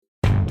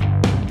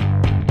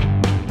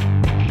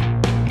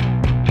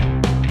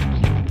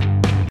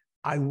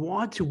I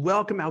want to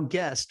welcome our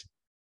guest,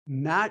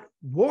 Matt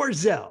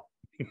Warzel.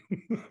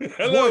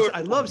 Hello.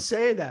 I love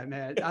saying that,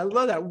 man. I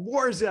love that.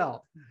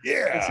 Warzel.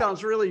 Yeah. It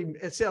sounds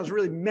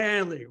really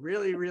manly,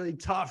 really, really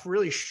tough,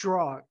 really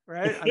strong,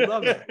 right? I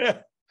love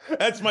it.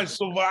 That's my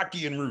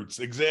Slovakian roots.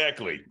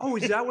 Exactly. Oh,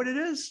 is that what it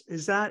is?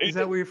 Is that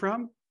where you're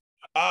from?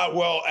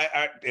 Well,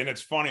 and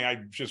it's funny. I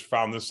just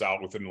found this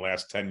out within the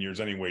last 10 years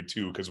anyway,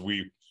 too, because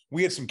we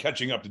had some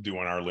catching up to do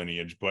on our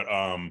lineage. But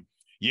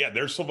yeah,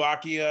 they're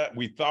Slovakia.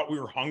 We thought we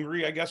were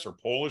Hungary, I guess, or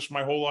Polish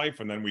my whole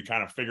life. And then we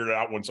kind of figured it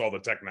out once all the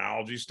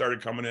technology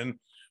started coming in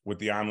with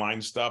the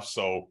online stuff.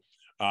 So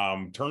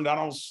turned out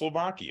I was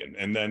Slovakian.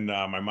 And then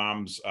my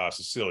mom's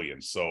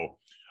Sicilian. So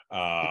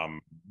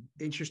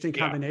interesting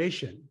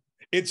combination.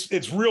 Yeah.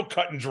 It's real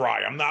cut and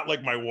dry. I'm not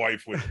like my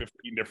wife with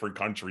 15 different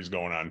countries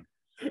going on.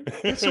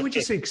 That's so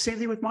interesting. Same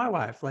thing with my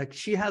wife. Like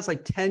she has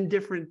like 10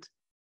 different,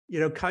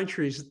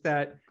 countries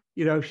that,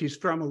 she's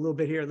from, a little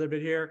bit here, a little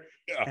bit here.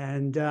 Yeah.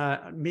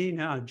 And me,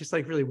 no, just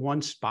like really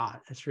one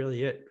spot. That's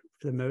really it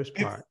for the most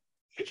part.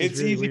 It's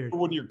really easy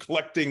when you're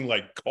collecting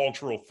like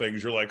cultural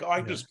things. You're like, oh,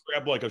 I just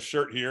grab like a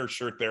shirt here,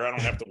 shirt there. I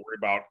don't have to worry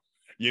about,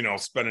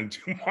 spending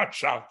too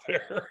much out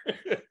there.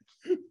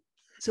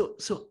 So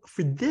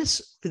for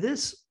this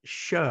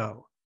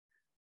show,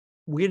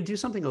 we're going to do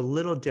something a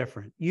little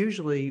different.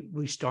 Usually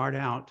we start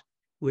out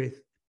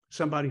with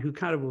somebody who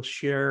kind of will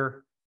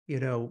share,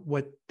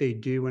 what they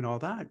do and all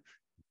that.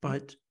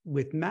 But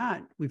with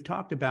Matt, we've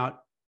talked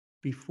about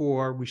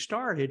before we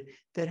started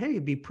that, hey,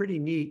 it'd be pretty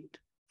neat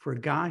for a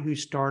guy who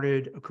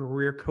started a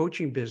career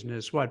coaching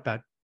business,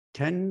 about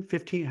 10,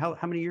 15, how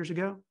many years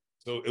ago?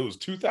 So it was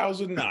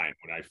 2009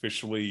 when I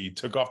officially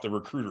took off the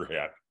recruiter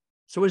hat.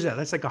 So what is that?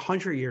 That's like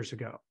 100 years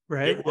ago,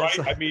 right? Yeah, right.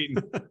 Like, I mean,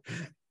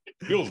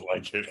 feels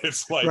like it.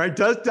 It's like, right.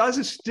 Does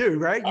it do,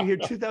 right? You hear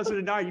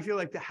 2009, you feel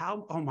like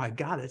oh my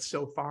God, it's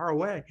so far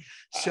away.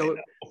 So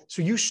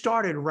you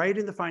started right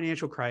in the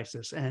financial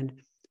crisis.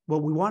 And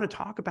what we want to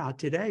talk about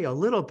today a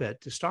little bit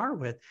to start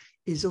with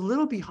is a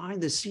little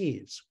behind the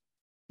scenes,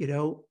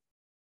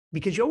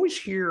 because you always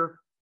hear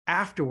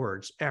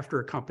afterwards,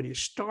 after a company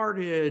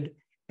started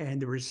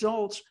and the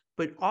results,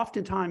 but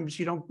oftentimes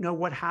you don't know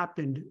what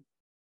happened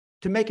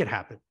to make it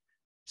happen.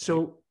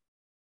 So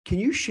can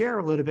you share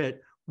a little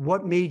bit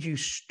what made you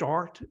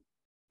start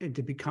and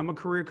to become a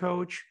career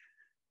coach?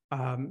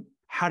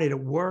 How did it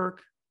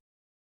work?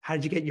 How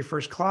did you get your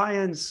first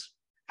clients?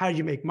 How did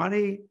you make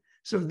money?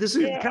 So this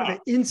is kind of an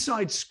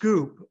inside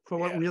scoop for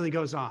what really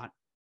goes on.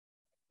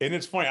 And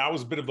it's funny, I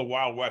was a bit of the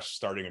Wild West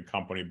starting a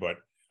company, but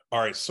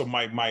all right. So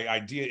my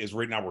idea is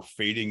right now we're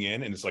fading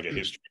in and it's like a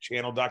History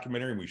Channel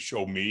documentary and we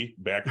show me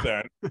back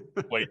then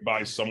played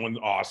by someone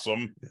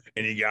awesome.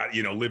 And you got,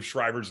 Liv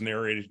Schreiber's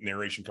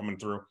narration coming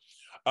through.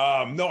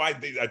 No, I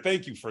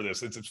thank you for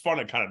this. It's fun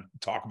to kind of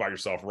talk about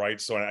yourself, right?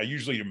 So I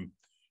usually am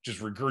just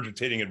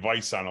regurgitating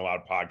advice on a lot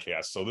of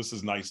podcasts. So this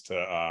is nice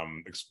to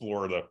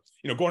explore the,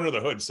 go under the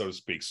hood, so to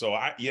speak. So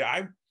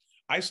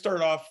I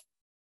started off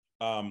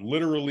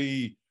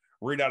literally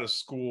right out of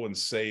school in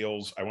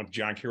sales. I went to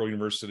John Carroll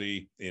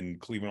University in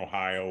Cleveland,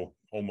 Ohio,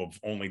 home of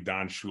only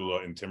Don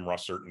Shula and Tim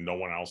Russert and no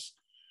one else.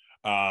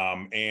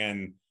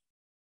 And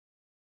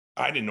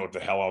I didn't know what the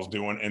hell I was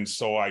doing. And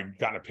so I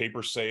got into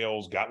paper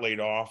sales, got laid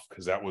off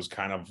because that was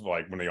kind of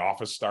like when the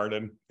office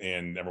started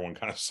and everyone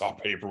kind of saw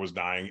paper was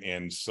dying.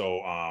 And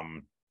so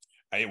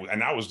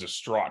I was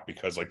distraught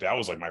because like that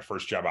was like my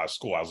first job out of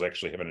school. I was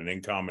actually having an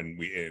income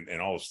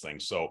and all those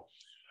things. So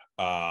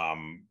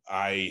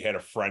I had a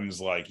friend's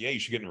like, yeah, you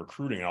should get in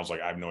recruiting. And I was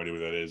like, I have no idea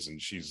what that is.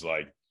 And she's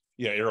like,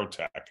 yeah,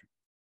 Aerotech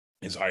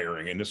is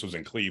hiring. And this was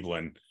in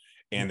Cleveland.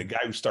 And the guy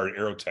who started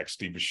Aerotech,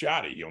 Steve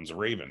Bisciotti, he owns the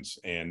Ravens.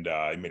 And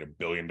he made $1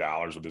 billion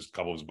with a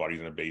couple of his buddies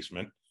in the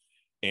basement.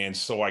 And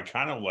so I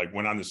kind of like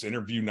went on this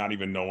interview, not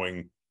even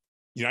knowing,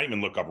 I didn't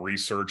even look up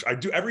research. I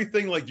do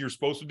everything like you're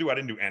supposed to do. I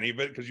didn't do any of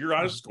it because you're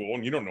out of school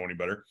and you don't know any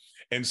better.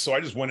 And so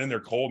I just went in there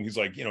cold and he's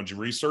like, did you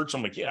research?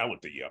 I'm like, yeah, I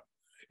looked at you.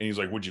 And he's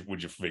like,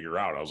 what'd you figure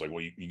out? I was like,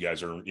 well, you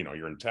guys are,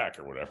 you're in tech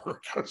or whatever.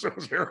 So it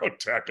was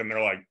Aerotech. And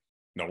they're like,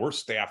 no, we're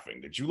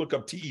staffing. Did you look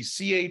up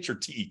TECH or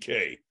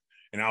TEK?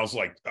 And I was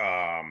like,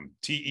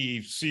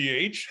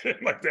 TECH,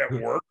 like that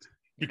worked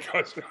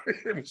because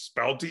it was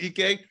spelled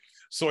TEK.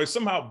 So I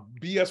somehow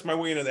BS my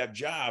way into that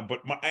job, but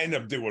I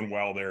ended up doing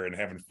well there and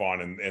having fun.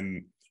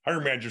 And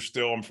hiring manager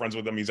still, I'm friends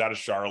with him. He's out of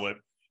Charlotte.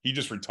 He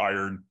just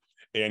retired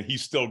and he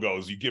still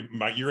goes,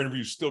 your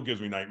interview still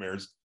gives me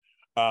nightmares.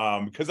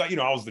 Because I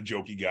was the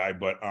jokey guy,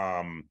 but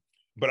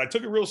I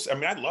took it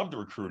I loved the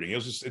recruiting. It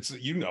was just, it's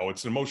an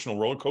emotional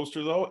roller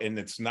coaster though. And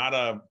it's not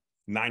a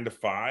 9 to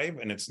 5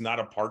 and it's not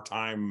a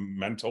part-time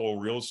mental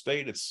real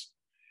estate.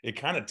 It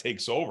kind of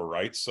takes over.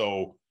 Right.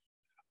 So,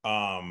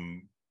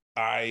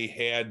 I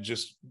had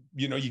just,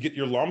 you get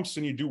your lumps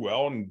and you do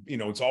well. And,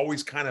 it's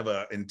always kind of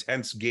a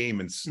intense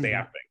game in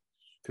staffing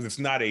because it's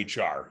not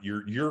HR.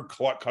 Your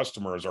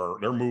customers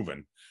they're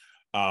moving.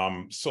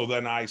 So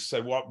then I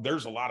said, well,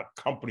 there's a lot of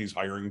companies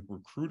hiring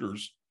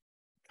recruiters,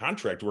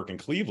 contract work in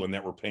Cleveland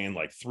that were paying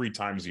like 3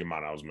 times the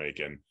amount I was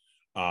making.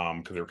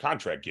 because they were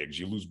contract gigs.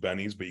 You lose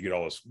bennies, but you get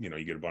all this, you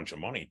get a bunch of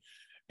money.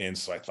 And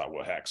so I thought,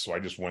 well, heck. So I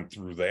just went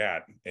through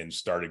that and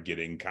started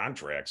getting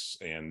contracts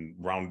and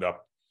round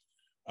up,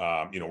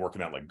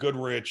 working out like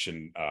Goodrich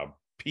and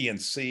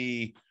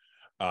PNC,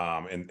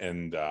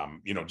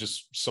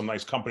 just some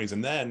nice companies.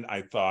 And then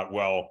I thought,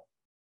 well,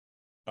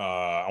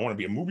 I want to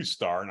be a movie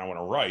star and I want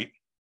to write.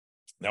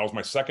 That was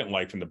my second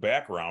life in the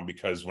background,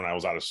 because when I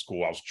was out of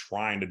school, I was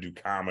trying to do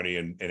comedy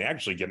and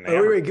actually getting.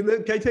 Wait, can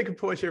I take a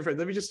pause here?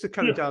 Let me just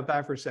kind of dial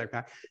back for a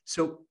second.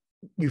 So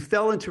you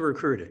fell into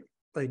recruiting,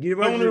 like you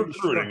fell into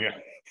recruiting,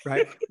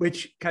 right?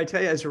 Which, can I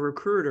tell you, as a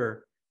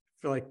recruiter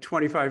for like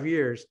 25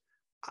 years,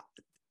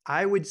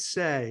 I would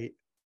say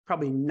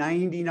probably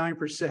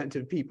 99%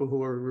 of people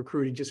who are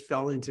recruiting just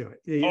fell into it.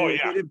 They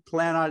didn't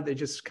plan on it; they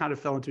just kind of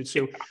fell into it.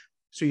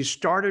 So you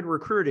started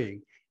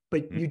recruiting.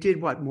 But you did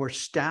what, more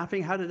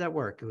staffing? How did that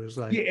work? It was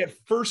like, at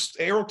first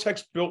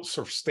Aerotech's built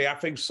sort of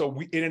staffing.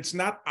 So it's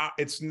not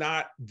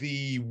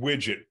the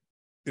widget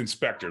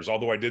inspectors,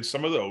 although I did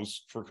some of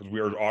those because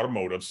we were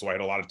automotive. So I had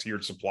a lot of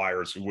tiered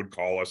suppliers who would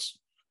call us.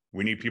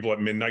 We need people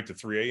at midnight to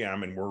 3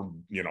 a.m. and we're,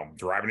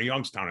 driving to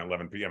Youngstown at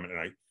 11 p.m. at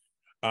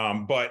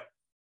night.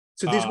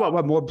 So these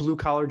what more blue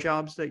collar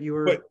jobs that you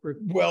were?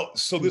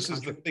 So this is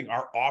the thing.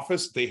 Our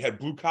office, they had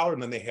blue collar,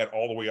 and then they had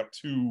all the way up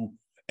to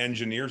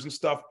engineers and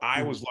stuff.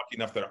 I was lucky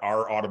enough that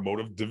our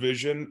automotive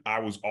division, I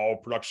was all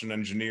production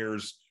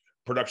engineers,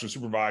 production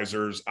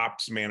supervisors,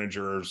 ops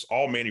managers,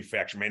 all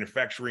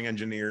manufacturing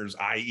engineers,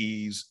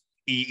 IEs,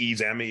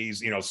 EEs,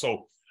 MEs,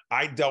 so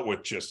I dealt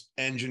with just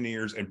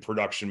engineers and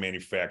production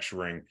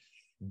manufacturing,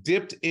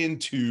 dipped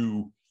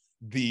into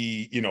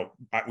the,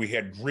 we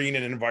had green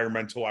and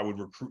environmental. I would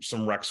recruit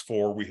some recs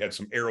for, we had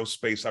some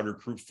aerospace I'd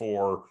recruit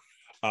for,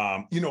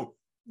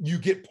 you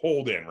get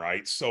pulled in,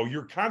 right? So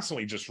you're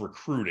constantly just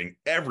recruiting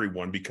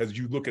everyone because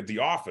you look at the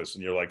office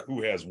and you're like,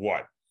 who has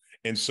what?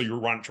 And so you're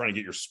trying to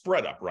get your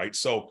spread up, right?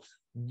 So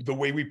the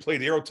way we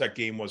played the Aerotech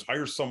game was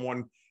hire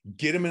someone,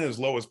 get them in as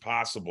low as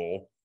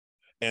possible,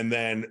 and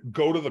then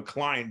go to the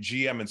client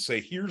GM and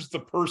say, here's the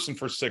person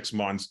for 6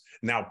 months.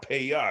 Now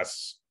pay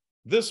us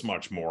this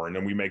much more. And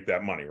then we make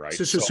that money, right?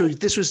 So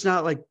this was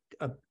not like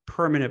a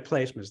permanent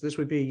placement. This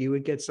would be, you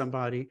would get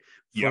somebody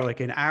for like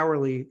an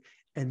hourly,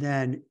 and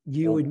then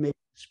you would make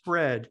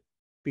spread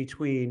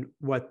between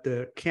what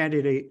the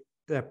candidate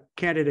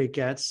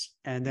gets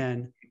and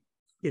then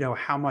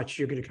how much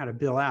you're going to kind of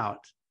bill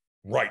out,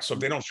 right? So if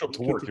they don't show up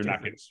to work, you're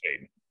not getting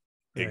paid.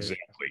 Right.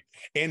 Exactly.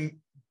 And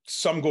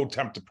some go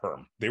temp to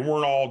perm. They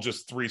weren't all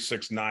just 3,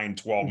 6, 9,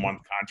 12 month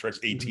contracts,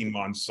 18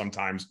 months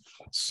sometimes.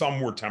 Some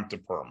were temp to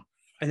perm.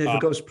 And then if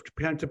it goes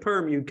temp to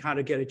perm, you kind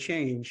of get a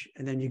change,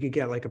 and then you could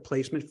get like a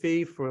placement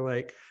fee for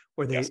like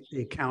where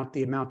they count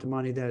the amount of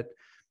money that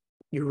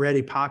you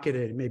already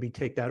pocketed and maybe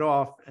take that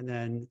off. And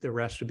then the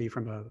rest would be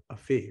from a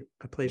fee,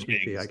 a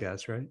placement fee, I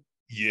guess, right?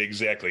 Yeah,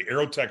 exactly.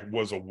 Aerotech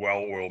was a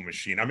well-oiled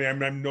machine. I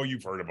mean, I know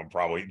you've heard of them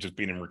probably just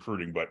being in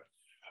recruiting, but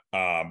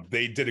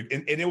they did it.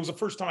 And it was the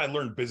first time I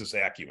learned business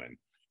acumen,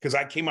 because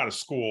I came out of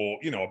school,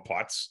 a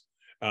putz,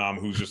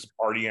 who's just a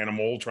party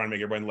animal trying to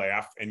make everybody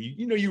laugh. And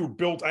you were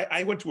built.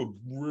 I went to a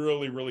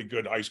really, really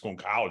good high school and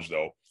college,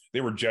 though.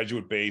 They were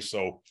Jesuit based.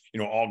 So,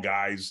 all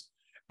guys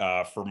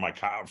for my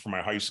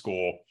high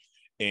school.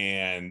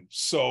 And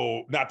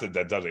so, not that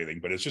does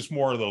anything, but it's just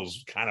more of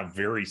those kind of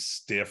very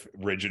stiff,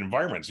 rigid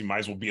environments. You might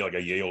as well be like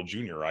a Yale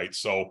junior, right?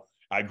 So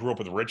I grew up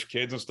with rich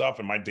kids and stuff.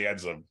 And my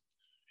dad's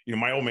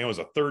my old man was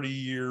 30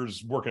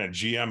 years working at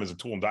GM as a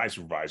tool and die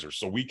supervisor.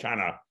 So we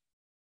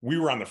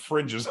were on the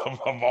fringes of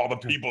all the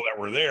people that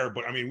were there.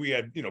 But I mean, we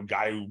had,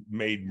 guy who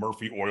made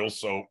Murphy oil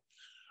soap,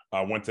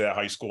 went to that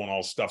high school and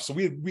all stuff. So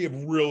we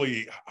have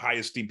really high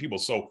esteemed people.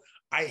 So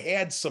I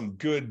had some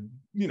good,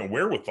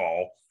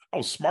 wherewithal. I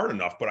was smart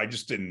enough, but I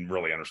just didn't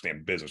really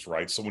understand business,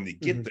 right? So when you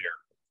get there,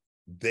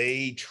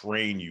 they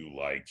train you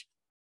like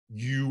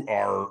you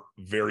are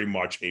very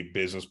much a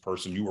business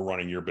person. You were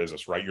running your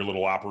business, right? Your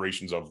little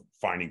operations of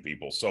finding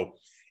people. So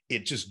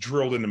it just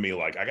drilled into me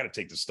like, I got to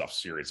take this stuff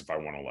serious if I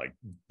want to like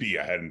be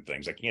ahead in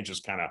things. I can't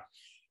just kind of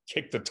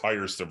kick the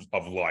tires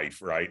of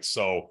life, right?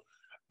 So,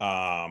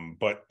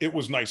 but it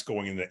was nice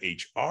going into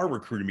HR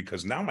recruiting,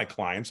 because now my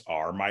clients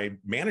are my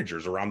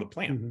managers around the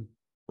plant.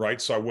 Right.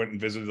 So I went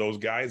and visited those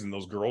guys and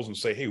those girls and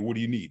say, hey, what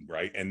do you need?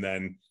 Right. And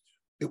then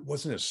it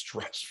wasn't as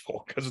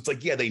stressful, because it's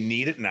like, yeah, they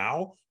need it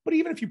now. But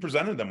even if you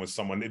presented them with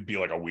someone, it'd be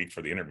like a week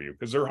for the interview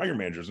because they're hire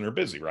managers and they're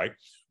busy. Right.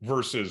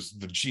 Versus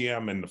the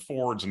GM and the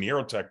Fords and the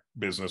Aerotech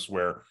business,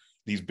 where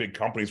these big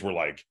companies were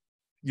like,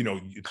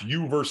 it's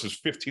you versus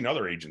 15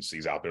 other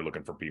agencies out there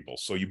looking for people.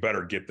 So you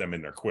better get them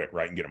in there quick.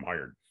 Right. And get them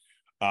hired.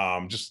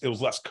 It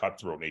was less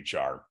cutthroat in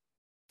HR.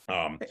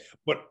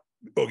 But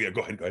oh yeah, go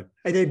ahead.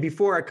 And then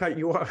before I cut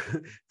you off,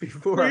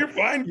 you're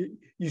fine.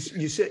 You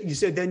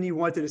said then you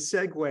wanted to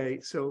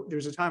segue. So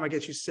there's a time I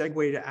guess you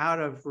segued out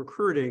of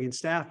recruiting and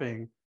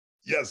staffing.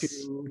 Yes.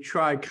 To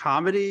try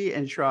comedy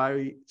and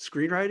try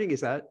screenwriting.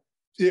 Is that?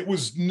 It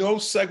was no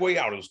segue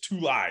out. It was 2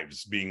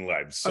 lives being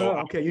led. So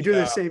okay, you do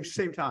the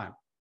same time.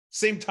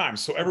 Same time.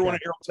 So everyone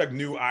at Aerotech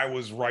knew I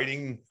was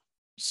writing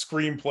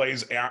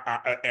screenplays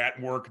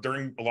at work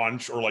during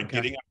lunch, or like Okay.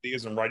 getting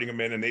ideas and writing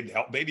them in, and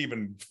they'd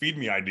even feed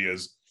me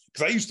ideas,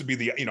 because I used to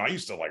be I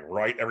used to like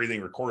write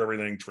everything, record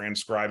everything,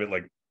 transcribe it.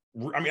 Like,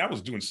 I mean, I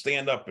was doing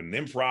stand-up and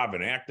improv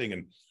and acting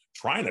and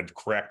trying to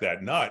crack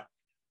that nut,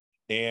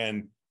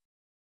 and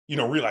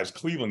realize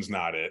Cleveland's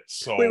not it.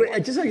 So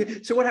Wait.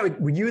 So what happened?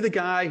 Were you the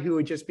guy who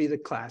would just be the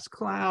class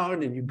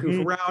clown and you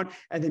goof around,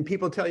 and then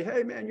people tell you,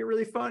 "Hey, man, you're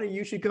really funny.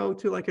 You should go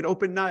to like an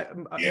open night,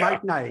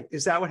 mic night."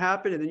 Is that what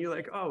happened? And then you're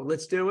like, "Oh,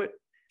 let's do it."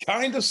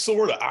 kind of,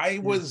 sort of. I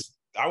was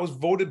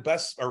voted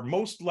best or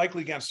most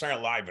likely against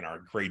Saturday Night Live in our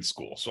grade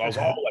school. So I was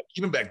all like,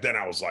 even back then,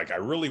 I was like, I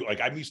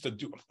used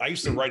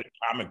to write a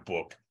comic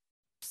book.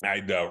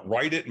 I'd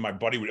write it, and my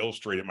buddy would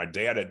illustrate it. My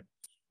dad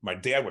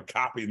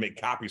would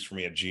make copies for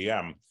me at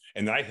GM,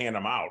 and then I'd hand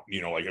them out.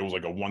 Like it was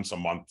like a once a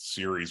month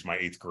series, my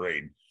 8th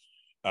grade.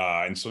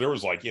 And so there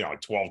was like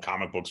 12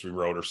 comic books we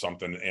wrote or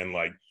something, and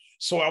like,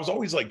 so I was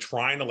always like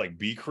trying to like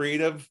be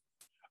creative.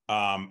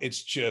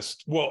 It's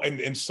just, well,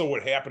 and so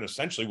what happened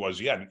essentially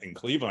was, in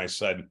Cleveland, I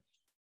said,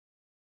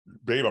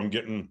 "Babe, I'm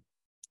getting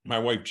my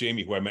wife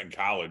Jamie, who I met in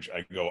college."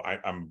 I go,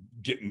 I'm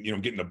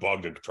getting the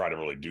bug to try to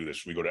really do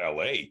this. We go to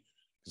LA,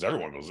 because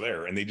everyone goes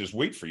there, and they just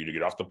wait for you to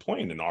get off the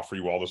plane and offer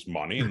you all this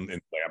money and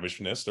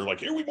lavishness. They're like,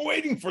 "Here, we've been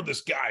waiting for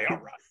this guy."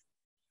 All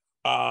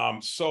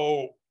right.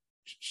 So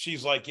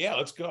she's like, "Yeah,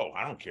 let's go.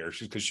 I don't care."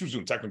 Because she was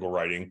doing technical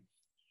writing.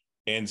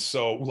 And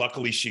so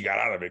luckily she got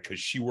out of it, because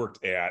she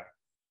worked at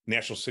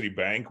National City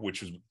Bank,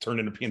 which was turned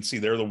into PNC.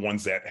 They're the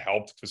ones that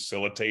helped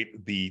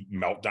facilitate the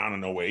meltdown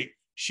in 08.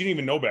 She didn't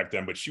even know back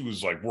then, but she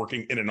was like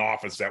working in an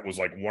office that was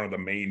like one of the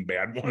main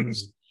bad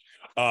ones.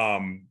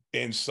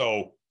 And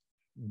so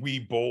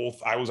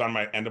I was on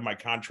my end of my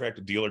contract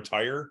at Dealer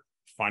Tire,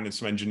 finding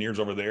some engineers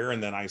over there.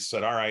 And then I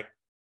said, "All right,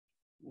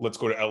 let's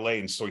go to LA."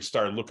 And so we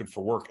started looking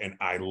for work. And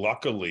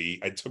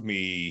it took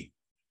me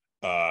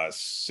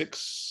 6,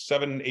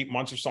 7, 8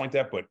 months or something like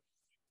that, but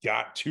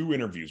got 2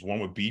 interviews, one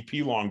with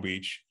BP Long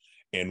Beach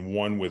and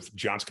one with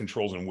Johnson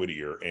Controls in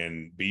Whittier.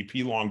 And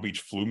BP Long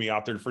Beach flew me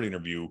out there for the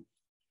interview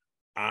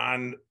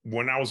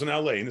when I was in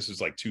LA, and this is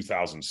like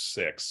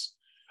 2006.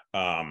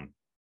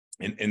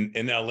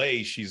 In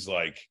LA, she's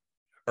like,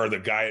 or the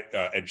guy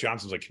at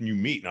Johnson's like, "Can you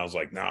meet?" And I was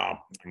like, "No,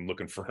 I'm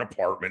looking for an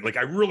apartment." Like,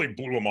 I really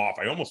blew him off.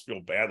 I almost feel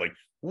bad. Like,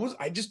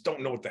 I just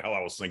don't know what the hell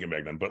I was thinking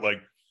back then. But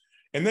like,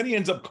 and then he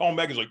ends up calling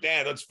back. He's like,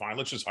 "Dad, that's fine.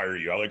 Let's just hire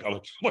you." I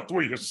like the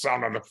way you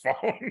sound on the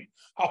phone.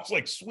 I was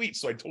like, "Sweet."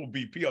 So I told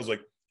BP, I was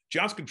like,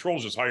 "Johnson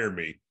Controls just hired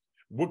me.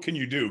 What can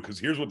you do? Because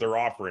here's what they're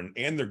offering,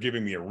 and they're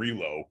giving me a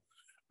relo."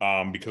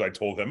 Because I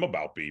told them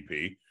about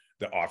BP,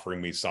 they're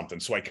offering me something.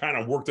 So I kind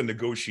of worked the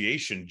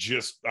negotiation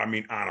on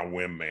a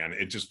whim, man.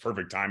 It's just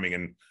perfect timing,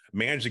 and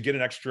managed to get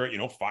an extra,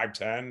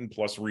 510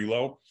 plus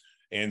relo.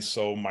 And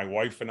so my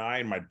wife and I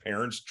and my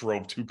parents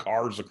drove 2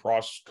 cars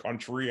across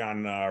country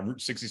on Route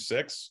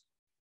 66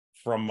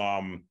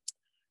 from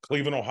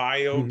Cleveland,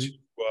 Ohio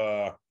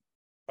to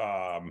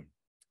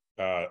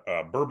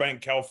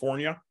Burbank,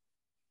 California,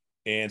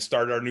 and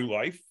started our new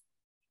life,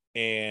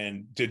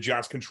 and did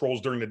Johnson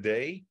Controls during the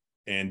day,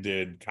 and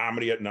did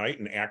comedy at night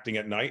and acting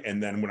at night.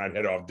 And then when I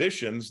had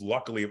auditions,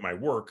 luckily at my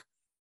work,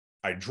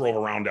 I drove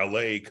around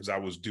LA, because I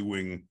was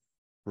doing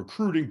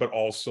recruiting, but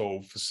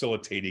also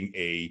facilitating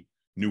a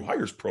new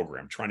hires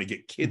program, trying to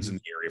get kids in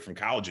the area from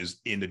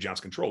colleges into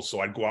Johnson Controls.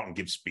 So I'd go out and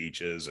give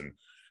speeches and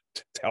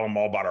tell them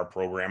all about our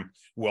program.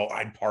 Well,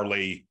 I'd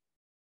parlay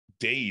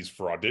days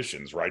for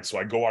auditions, right? So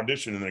I go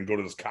audition and then go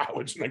to this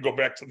college and then go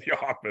back to the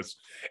office.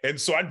 And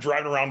so I'd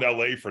drive around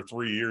LA for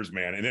 3 years,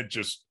 man. And it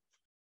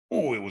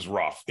was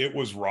rough. It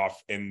was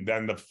rough. And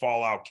then the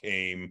fallout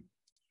came.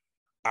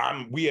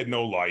 We had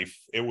no life.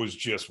 It was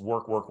just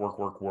work.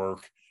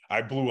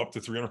 I blew up to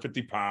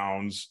 350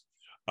 pounds.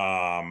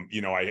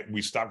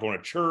 We stopped going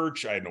to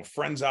church. I had no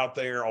friends out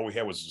there. All we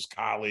had was just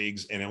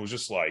colleagues. And it was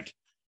just like,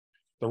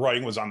 the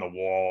writing was on the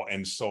wall.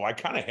 And so I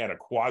kind of had a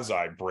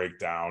quasi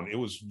breakdown. It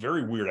was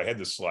very weird. I had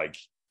this like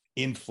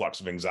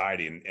influx of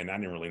anxiety, and I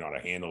didn't really know how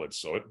to handle it.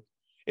 So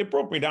it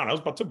broke me down.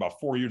 Took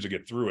about 4 years to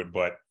get through it,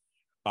 but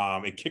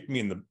it kicked me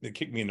in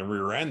the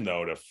rear end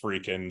though, to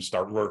freaking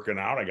start working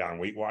out. I got on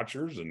Weight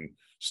Watchers and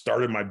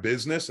started my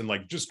business, and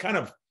like just kind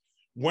of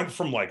went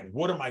from like,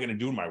 what am I going to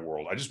do in my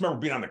world? I just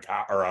remember being on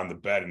the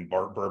bed in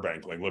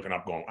Burbank, like looking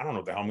up, going, I don't know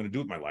what the hell I'm going to do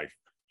with my life.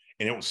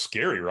 And it was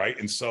scary, right?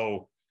 And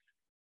so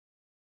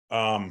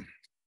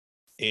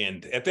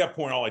and at that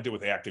point, all I did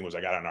with acting was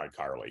I got on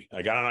iCarly.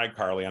 I got on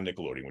iCarly on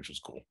Nickelodeon, which was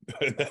cool.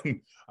 And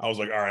then I was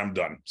like, all right, I'm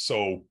done.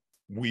 So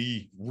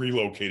we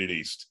relocated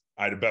east.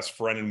 I had a best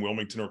friend in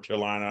Wilmington, North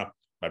Carolina.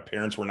 My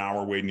parents were an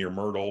hour away near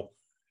Myrtle.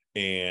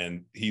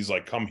 And he's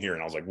like, come here.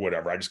 And I was like,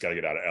 whatever. I just got to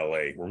get out of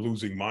LA. We're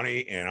losing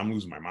money and I'm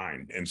losing my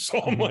mind. And so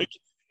I'm like,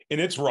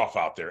 and it's rough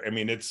out there. I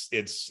mean, it's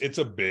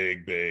a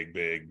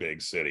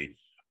big city.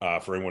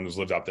 For anyone who's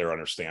lived out there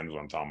understands what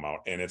I'm talking about.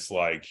 And it's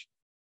like,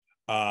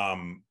 I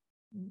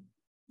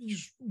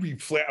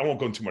won't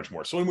go into too much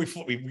more. So when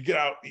we get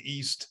out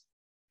east,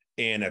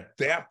 and at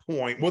that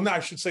point, well, no, I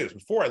should say this.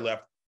 Before I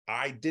left,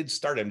 I did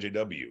start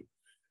MJW,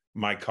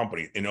 my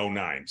company, in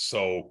 2009.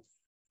 So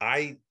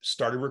I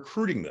started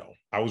recruiting though.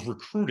 I was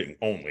recruiting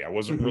only. I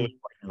wasn't really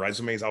writing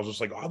resumes. I was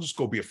just like, I'll just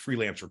go be a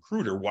freelance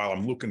recruiter while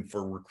I'm looking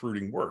for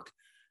recruiting work,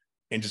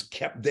 and just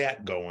kept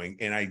that going.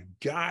 And I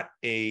got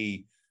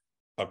a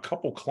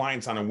couple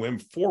clients on a whim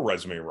for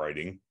resume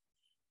writing.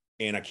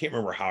 And I can't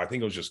remember how. I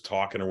think it was just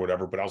talking or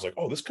whatever, but I was like,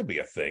 oh, this could be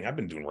a thing. I've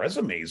been doing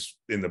resumes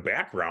in the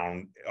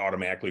background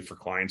automatically for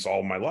clients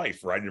all my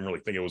life, right? I didn't really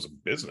think it was a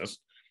business.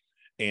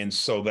 And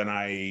so then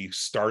I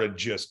started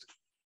just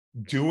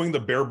doing the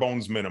bare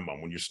bones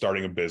minimum when you're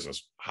starting a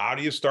business. How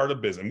do you start a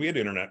business? And we had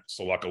internet,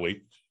 so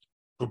luckily.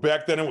 But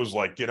back then it was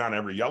like, get on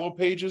every Yellow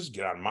Pages,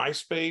 get on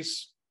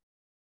MySpace.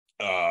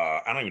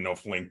 I don't even know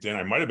if LinkedIn,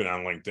 I might've been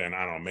on LinkedIn.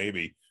 I don't know,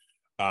 maybe.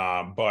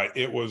 But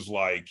it was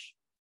like,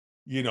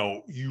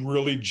 you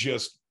really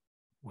just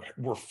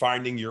were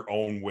finding your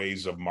own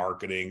ways of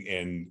marketing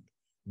and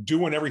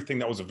doing everything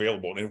that was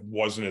available. And it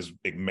wasn't as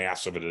big,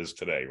 massive as it is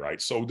today,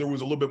 right? So there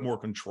was a little bit more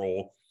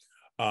control.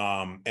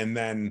 And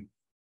then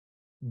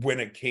when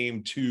it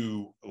came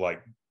to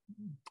like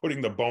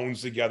putting the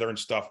bones together and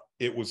stuff,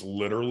 it was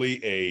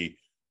literally a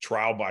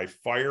trial by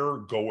fire,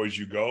 go as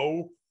you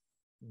go.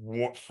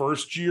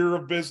 First year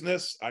of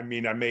business, I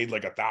mean, I made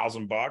like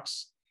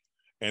 $1,000.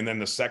 And then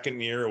the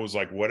second year, it was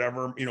like,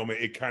 whatever,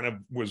 it kind of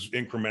was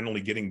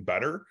incrementally getting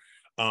better.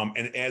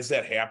 And as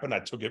that happened, I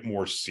took it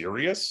more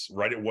serious,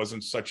 right? It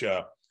wasn't such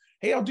a,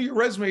 hey, I'll do your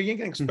resume. You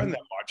ain't gonna spend that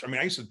much. I mean,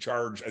 I used to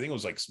charge, I think it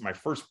was like my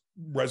first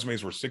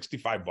resumes were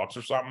 $65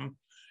 or something.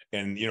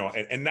 And,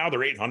 and now they're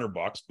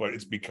 $800, but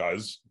it's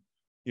because,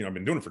 I've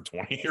been doing it for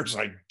 20 years.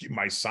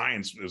 My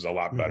science is a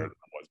lot better than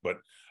it was, but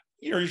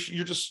you're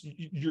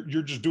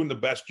just doing the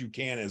best you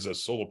can as a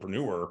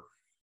solopreneur,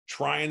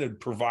 trying to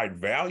provide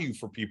value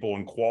for people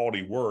and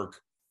quality work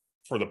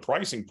for the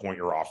pricing point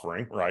you're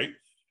offering, right?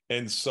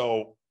 And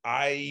so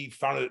I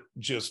found it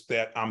just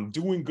that I'm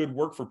doing good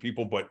work for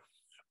people, but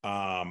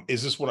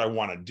is this what I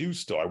want to do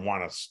still? I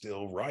want to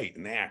still write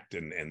and act.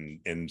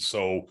 And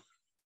so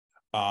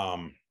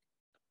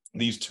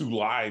these two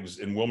lives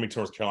in Wilmington,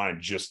 North Carolina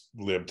just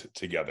lived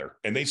together,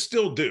 and they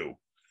still do.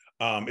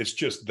 It's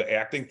just the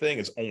acting thing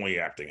is only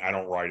acting. I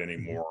don't write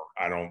anymore.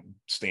 I don't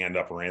stand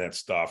up or any of that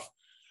stuff.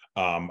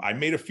 I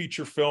made a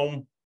feature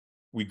film.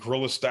 We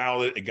guerrilla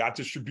styled it. It got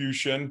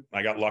distribution.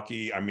 I got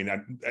lucky. I mean,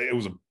 it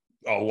was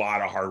a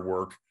lot of hard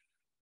work,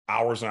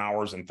 hours and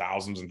hours and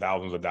thousands of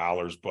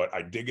dollars, but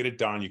I did get it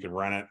done. You can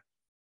rent it.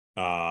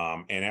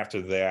 And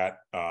after that,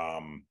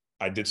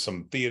 I did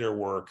some theater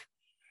work,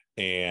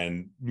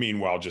 and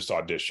meanwhile, just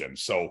auditioned.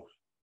 So,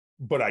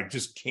 but I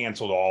just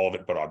canceled all of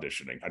it, but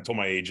auditioning. I told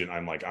my agent,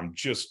 I'm like, I'm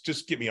just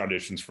get me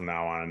auditions from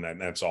now on. And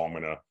that's all I'm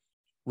going to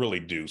really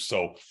do.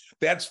 So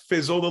that's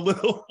fizzled a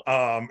little.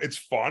 It's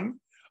fun.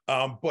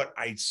 But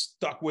I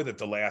stuck with it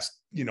the last,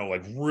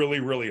 like really,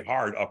 really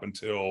hard up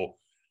until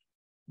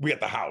we got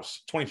the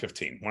house,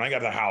 2015. When I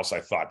got the house, I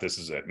thought, this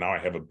is it. Now I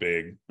have a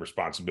big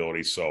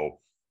responsibility. So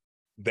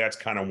that's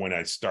kind of when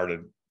I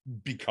started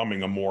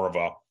becoming a more of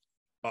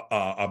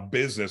a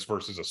business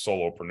versus a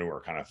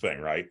solopreneur kind of thing,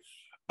 right?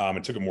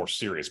 And took it more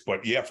serious.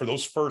 But yeah, for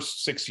those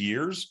first 6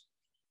 years,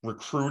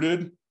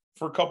 recruited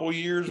for a couple of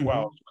years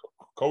while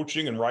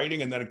coaching and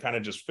writing, and then it kind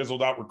of just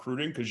fizzled out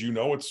recruiting because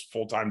it's a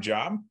full-time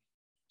job.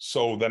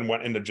 So then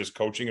went into just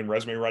coaching and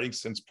resume writing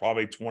since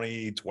probably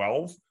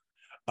 2012.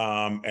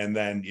 And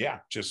then,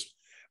 just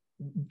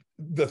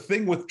the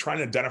thing with trying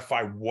to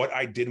identify what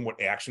I did and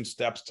what action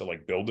steps to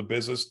like build a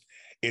business,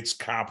 it's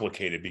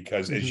complicated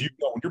because as you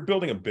know, when you're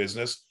building a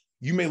business,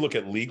 you may look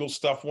at legal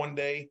stuff one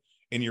day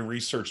and your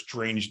research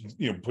drains,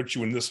 puts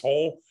you in this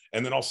hole.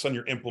 And then all of a sudden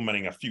you're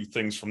implementing a few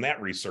things from that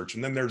research.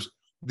 And then there's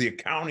the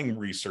accounting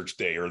research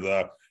day or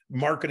the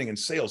marketing and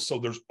sales. So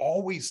there's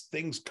always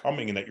things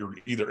coming in that you're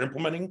either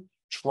implementing,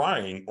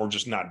 trying, or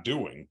just not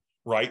doing,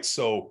 right?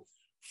 So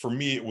for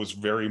me, it was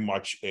very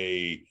much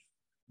a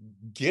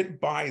get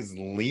by as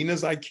lean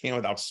as I can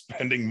without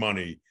spending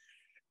money.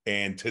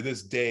 And to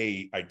this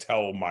day, I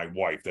tell my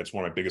wife, that's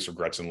one of my biggest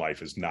regrets in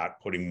life is not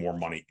putting more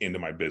money into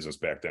my business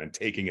back then and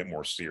taking it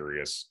more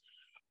serious.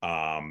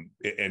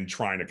 And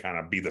trying to kind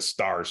of be the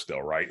star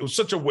still, right? It was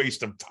such a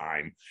waste of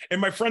time.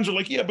 And my friends are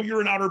like, yeah, but you're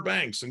in Outer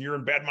Banks and you're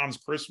in Bad Moms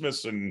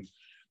Christmas. And,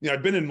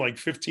 I've been in like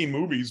 15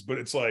 movies, but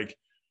it's like,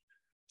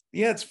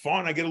 yeah, it's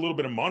fun. I get a little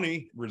bit of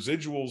money,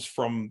 residuals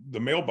from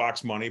the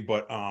mailbox money,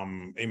 but I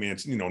mean,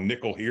 it's,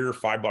 nickel here,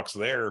 $5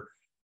 there.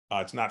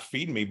 It's not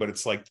feeding me, but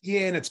it's like,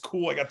 yeah, and it's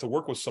cool. I got to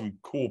work with some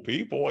cool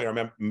people.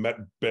 I met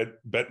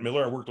Bette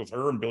Miller. I worked with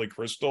her and Billy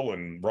Crystal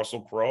and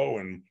Russell Crowe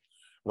and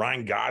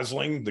Ryan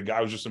Gosling, the guy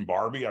who was just in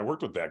Barbie. I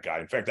worked with that guy.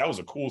 In fact, that was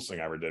the coolest thing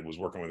I ever did was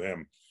working with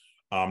him,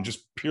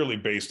 just purely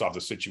based off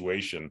the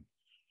situation.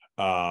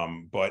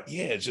 But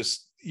yeah, it's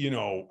just,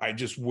 I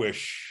just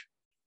wish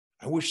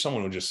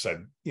someone would just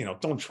said,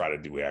 don't try to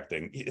do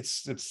acting.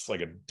 It's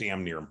like a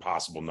damn near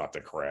impossible nut to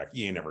crack.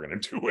 You ain't never going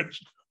to do it.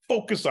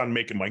 Focus on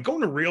making money. Go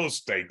into real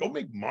estate. Go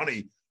make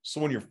money.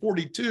 So when you're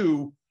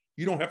 42,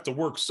 you don't have to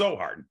work so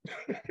hard.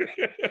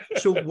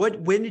 So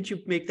when did you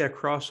make that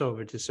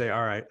crossover to say,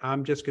 all right,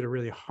 I'm just going to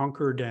really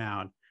hunker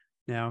down.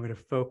 Now I'm going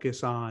to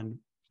focus on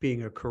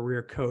being a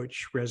career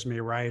coach, resume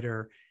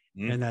writer,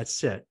 and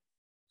that's it.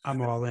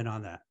 I'm all in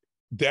on that.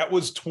 That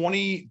was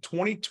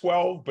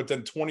 2012, but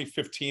then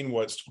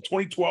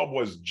 2012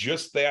 was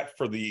just that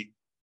for the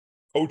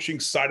coaching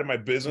side of my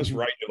business,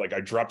 right? Like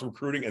I dropped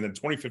recruiting, and then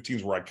 2015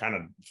 is where I kind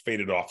of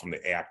faded off from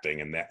the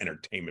acting and that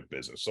entertainment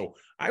business. So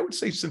I would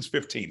say since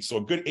 15, so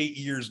a good 8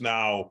 years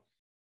now,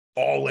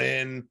 all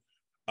in.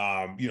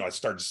 I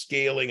started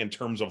scaling in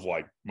terms of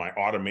like my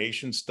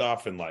automation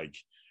stuff, and like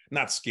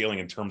not scaling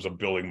in terms of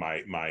building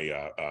my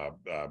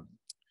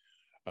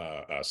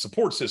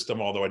support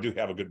system, although I do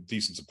have a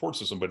decent support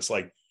system, but it's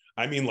like,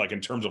 I mean, like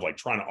in terms of like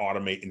trying to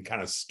automate and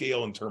kind of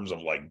scale in terms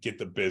of like get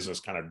the business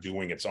kind of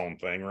doing its own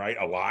thing, right?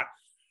 A lot.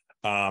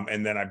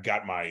 And then I've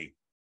got my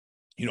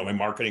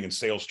marketing and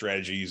sales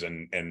strategies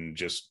and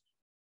just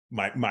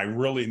my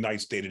really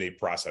nice day-to-day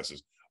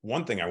processes.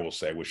 One thing I will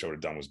say I wish I would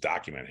have done was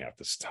document half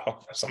the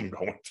stuff as I'm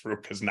going through,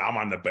 because now I'm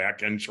on the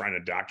back end trying to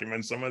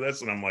document some of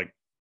this, and I'm like,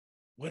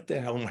 what the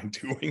hell am I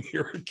doing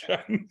here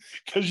again?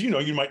 Because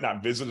you might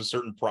not visit a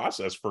certain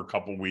process for a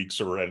couple of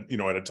weeks or at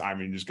a time,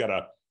 and you just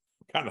gotta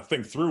kind of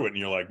think through it, and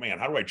you're like, man,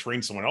 how do I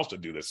train someone else to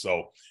do this?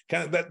 So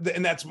kind of that,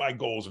 and that's my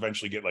goal, is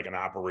eventually get like an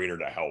operator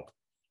to help,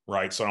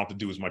 right? So I don't have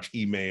to do as much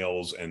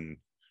emails and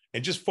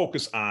just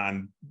focus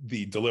on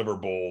the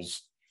deliverables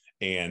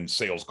and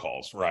sales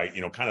calls, right?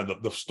 Kind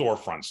of the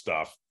storefront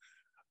stuff.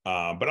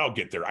 But I'll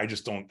get there. I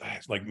just don't,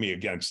 like me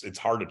again, it's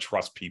hard to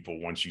trust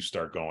people once you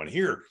start going,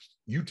 here,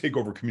 you take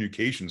over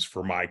communications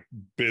for my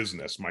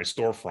business, my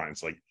storefront.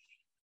 It's like,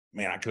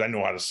 man, because I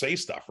know how to say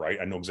stuff, right?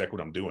 I know exactly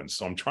what I'm doing.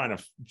 So I'm trying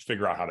to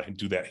figure out how to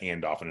do that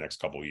handoff in the next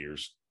couple of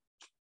years.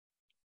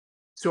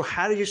 So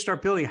how did you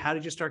start building? How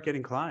did you start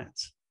getting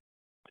clients?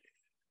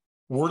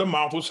 Word of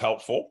mouth was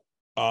helpful.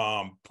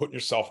 Putting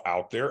yourself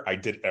out there. I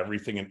did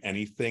everything and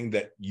anything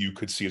that you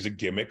could see as a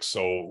gimmick.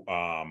 So,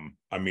 I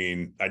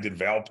did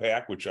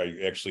Valpak, which I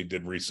actually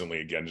did recently,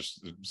 again,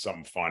 just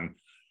something fun.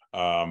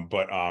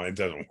 But it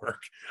doesn't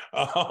work.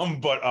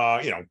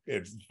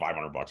 It's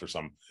 $500 or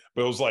something,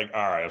 but it was like,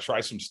 all right, I'll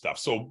try some stuff.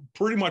 So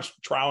pretty much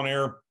trial and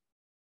error.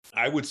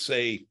 I would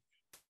say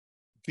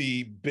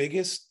the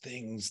biggest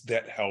things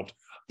that helped,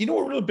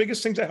 what were the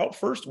biggest things that helped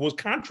first was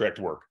contract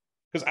work,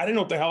 because I didn't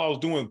know what the hell I was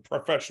doing with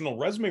professional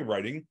resume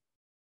writing.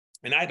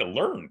 And I had to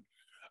learn.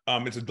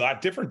 It's a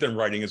lot different than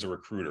writing as a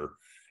recruiter.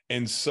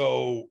 And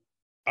so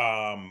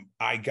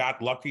I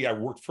got lucky. I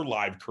worked for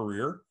Live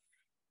Career,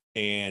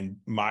 and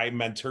my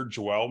mentor,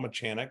 Joelle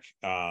Machanik,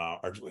 or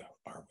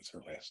what's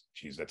her last?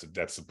 Geez,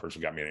 that's the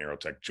person who got me an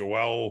Aerotech.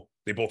 Joelle,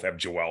 they both have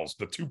Joelles.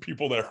 The two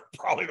people that are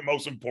probably the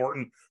most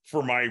important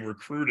for my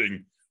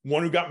recruiting.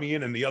 One who got me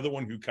in, and the other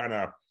one who kind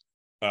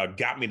of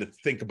got me to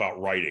think about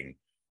writing,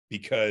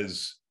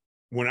 because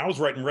when I was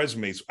writing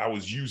resumes, I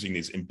was using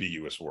these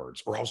ambiguous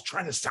words, or I was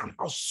trying to sound,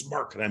 how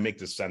smart can I make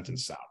this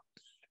sentence sound?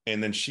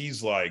 And then she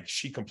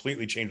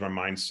completely changed my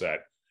mindset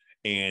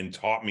and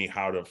taught me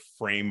how to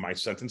frame my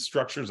sentence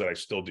structures that I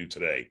still do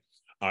today.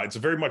 It's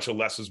very much a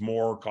less is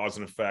more, cause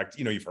and effect.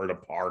 You've heard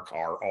of PAR,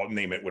 CAR, I'll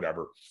name it,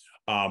 whatever.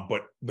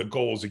 But the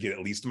goal is to get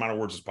at least amount of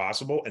words as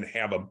possible and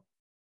have a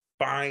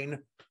fine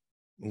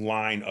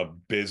line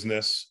of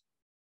business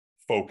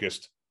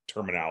focused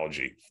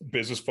terminology,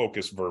 business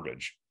focused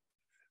verbiage.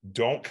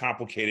 Don't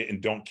complicate it,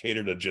 and don't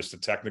cater to just the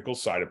technical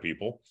side of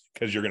people,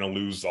 because you're going to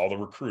lose all the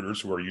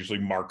recruiters who are usually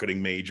marketing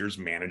majors,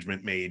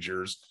 management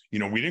majors. We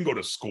didn't go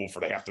to school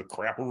for half the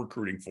crap we're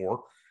recruiting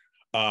for.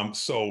 And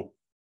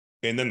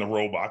then the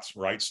robots,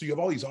 right? So you have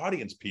all these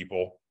audience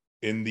people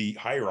in the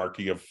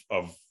hierarchy of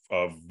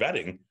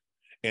vetting,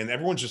 and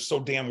everyone's just so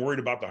damn worried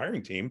about the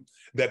hiring team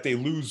that they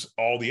lose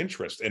all the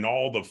interest and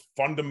all the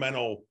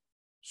fundamental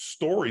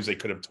stories they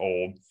could have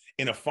told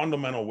in a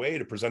fundamental way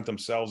to present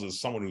themselves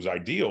as someone who's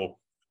ideal.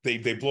 They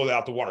blow that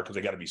out the water because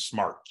they got to be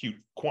smart, cute,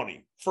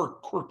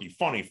 quirky,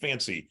 funny,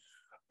 fancy,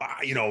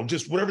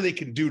 just whatever they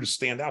can do to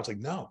stand out. It's like,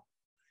 no,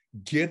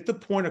 get the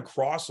point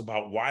across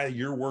about why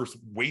you're worth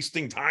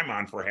wasting time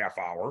on for a half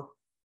hour,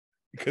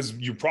 because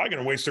you're probably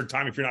going to waste their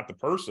time if you're not the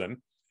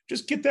person.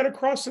 Just get that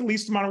across in the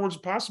least amount of words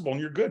possible, and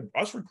you're good.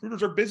 Us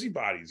recruiters are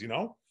busybodies,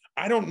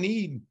 I don't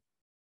need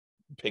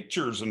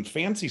pictures and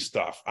fancy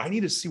stuff. I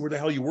need to see where the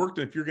hell you worked,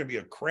 and if you're going to be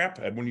a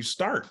craphead when you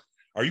start.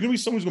 Are you going to be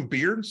someone who's going to be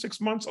here in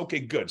 6 months?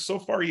 Okay, good. So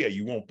far, yeah,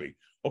 you won't be.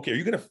 Okay, are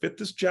you going to fit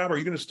this job? Or are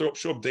you going to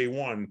show up day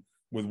one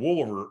with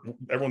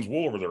everyone's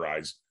wool over their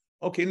eyes?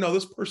 Okay, no,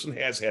 this person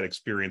has had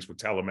experience with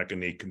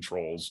telemechanique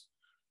controls.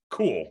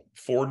 Cool.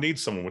 Ford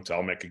needs someone with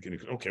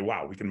telemechanique. Okay,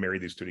 wow, we can marry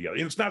these two together.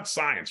 It's not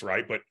science,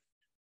 right? But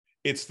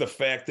it's the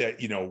fact that,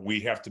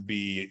 we have to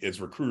be, as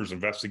recruiters,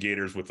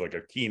 investigators, with like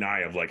a keen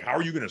eye of like, how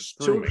are you going to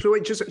screw me?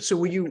 So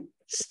were you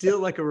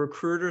still like a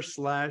recruiter /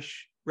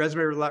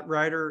 resume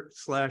writer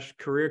 /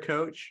 career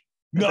coach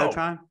at that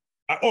time?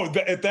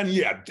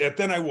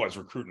 Then I was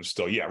recruiting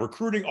still. Yeah,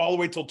 recruiting all the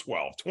way till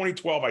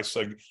 2012. I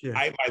said,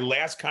 my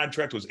last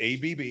contract was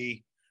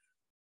ABB,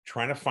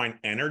 trying to find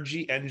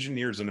energy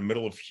engineers in the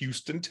middle of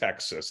Houston,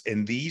 Texas.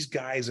 And these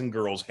guys and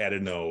girls had to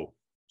know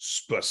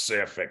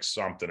specific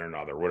something or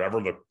another,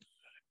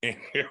 and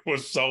it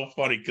was so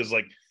funny because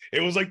like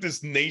It was like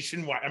this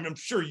nationwide. I mean, I'm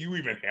sure you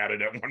even had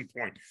it at one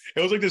point.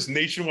 It was like this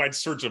nationwide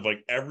search of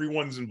like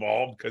everyone's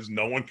involved because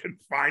no one can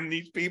find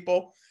these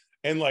people.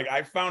 And like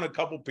I found a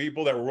couple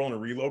people that were willing to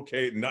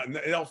relocate, and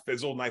it all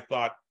fizzled. And I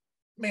thought,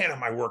 man,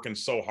 am I working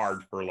so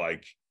hard for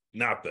like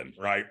nothing,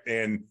 right?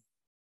 And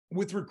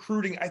with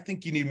recruiting, I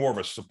think you need more of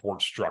a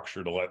support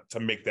structure to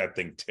make that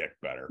thing tick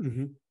better.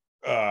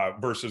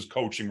 Versus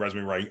coaching,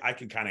 resume writing. I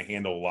can kind of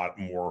handle a lot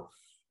more.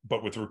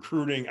 But with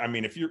recruiting, I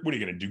mean, what are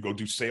you going to do? Go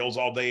do sales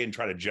all day and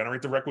try to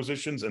generate the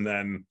requisitions, and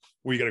then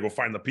you got to go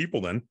find the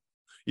people. Then,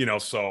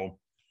 so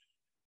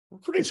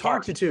it's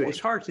hard to do. It's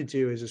hard to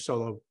do as a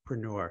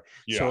solopreneur.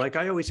 Yeah. So, like,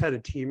 I always had a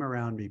team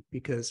around me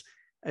because,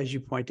 as you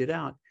pointed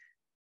out,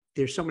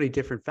 there's so many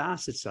different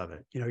facets of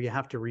it. You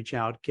have to reach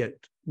out,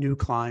 get new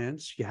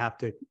clients. You have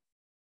to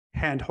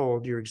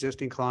handhold your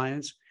existing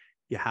clients.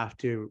 You have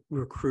to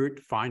recruit,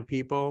 find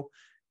people.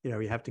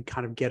 You have to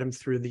kind of get them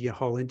through the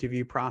whole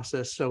interview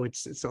process. So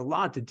it's a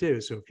lot to do.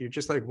 So if you're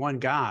just like one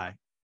guy,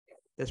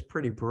 that's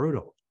pretty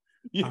brutal.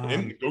 Yeah,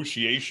 and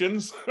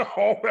negotiations.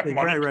 All that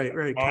money,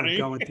 right. Kind of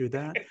going through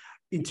that.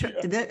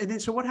 And then,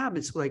 so what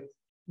happens? Like,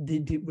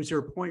 was there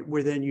a point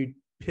where then you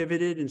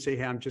pivoted and say,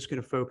 hey, I'm just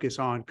going to focus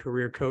on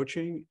career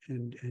coaching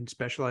and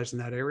specialize in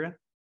that area?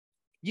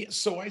 Yeah.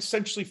 So I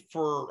essentially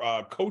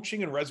for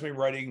coaching and resume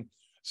writing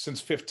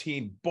since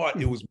 15, but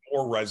it was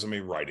more resume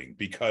writing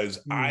because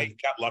I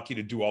got lucky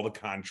to do all the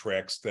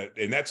contracts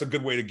and that's a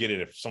good way to get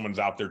it. If someone's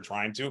out there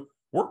trying to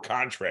work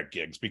contract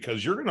gigs,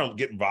 because you're going to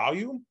get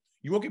volume.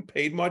 You won't get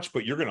paid much,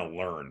 but you're going to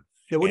learn.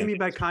 Yeah. What do you mean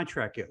by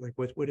contract gig? Like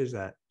what is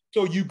that?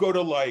 So you go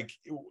to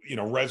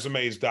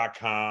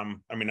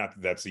resumes.com. I mean, not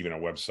that that's even a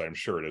website. I'm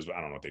sure it is, but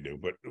I don't know what they do,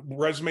 but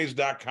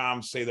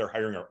resumes.com say they're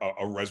hiring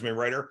a resume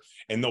writer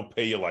and they'll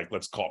pay you like,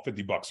 let's call it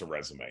 $50 a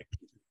resume.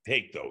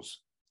 Take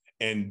those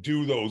and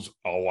do those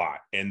a lot.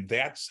 And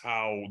that's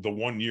how the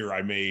 1 year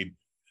I made,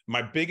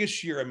 my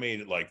biggest year, I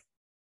made it like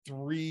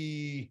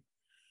it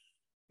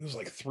was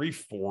like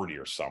 340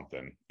 or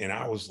something. And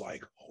I was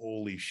like,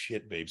 holy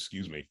shit, babe,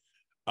 excuse me.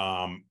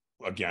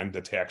 Again, the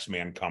tax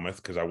man cometh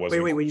because I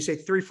wasn't. Wait, when you say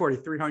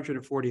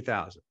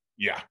 340,000.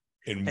 Yeah.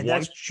 And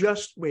that's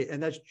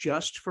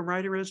just from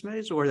writing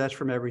resumes, or that's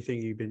from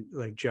everything you've been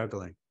like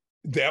juggling?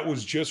 That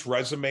was just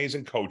resumes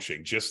and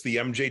coaching, just the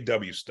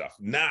MJW stuff.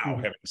 Now,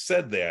 having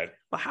said that.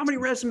 Well, how many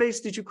resumes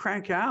did you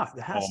crank out?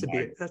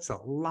 That's a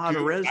lot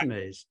of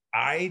resumes.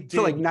 I did.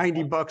 For like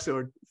 $90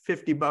 or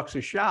 $50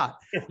 a shot.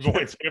 It was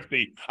only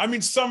 50. I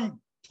mean, some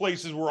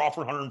places were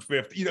offering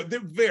 150. They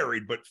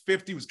varied, but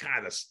 50 was kind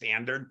of the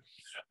standard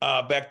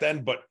back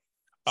then. But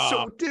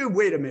so, dude,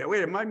 wait a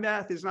minute. My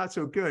math is not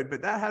so good,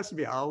 but that has to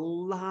be a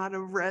lot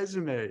of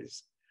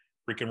resumes.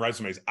 Freaking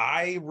resumes.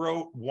 I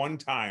wrote one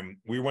time,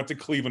 we went to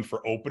Cleveland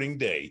for opening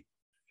day,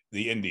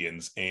 the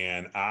Indians,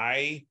 and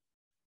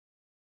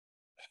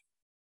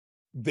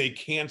they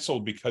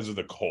canceled because of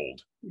the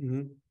cold.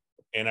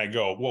 And I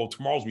go, well,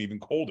 tomorrow's even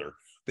colder.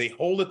 They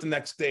hold it the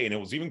next day and it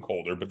was even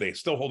colder, but they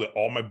still hold it.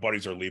 All my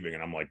buddies are leaving.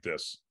 And I'm like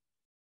this,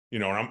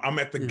 and I'm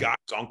at the guy's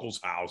uncle's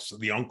house,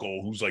 the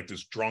uncle who's like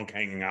this drunk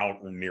hanging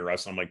out near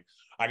us. I'm like,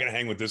 I got to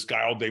hang with this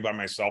guy all day by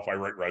myself. I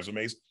write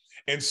resumes.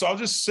 And so I was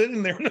just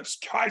sitting there in this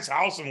guy's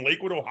house in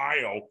Lakewood,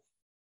 Ohio,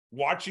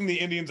 watching the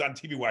Indians on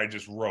TV while I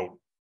just wrote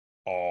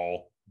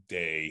all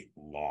day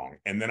long.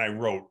 And then I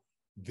wrote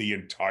the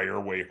entire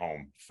way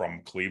home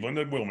from Cleveland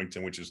to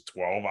Wilmington, which is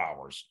 12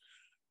 hours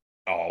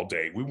all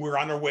day. We were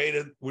on our way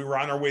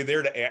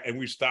there and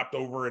we stopped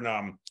over in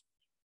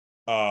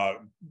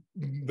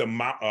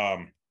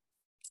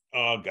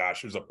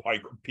there's a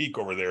peak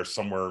over there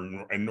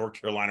somewhere in North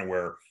Carolina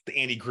where the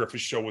Andy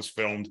Griffith Show was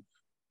filmed.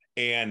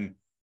 And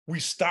we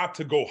stopped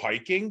to go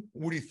hiking.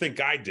 What do you think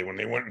I did when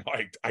they went and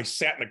hiked? I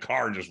sat in the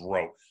car and just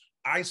wrote.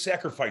 I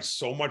sacrificed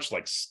so much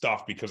like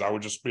stuff because I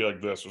would just be like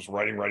this, just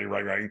writing.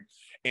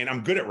 And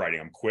I'm good at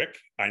writing. I'm quick.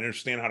 I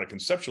understand how to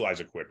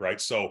conceptualize it quick,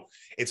 right? So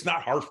it's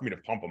not hard for me to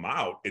pump them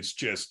out. It's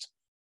just,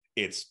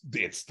 it's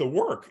the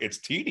work. It's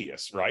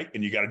tedious, right?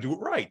 And you got to do it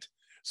right.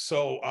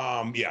 So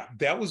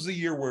that was the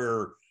year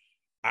where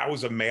I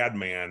was a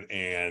madman,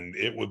 and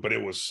it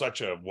was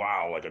such a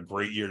like a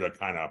great year to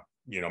kind of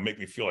make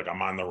me feel like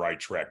I'm on the right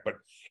track. But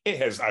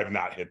I've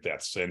not hit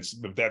that since,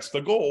 but that's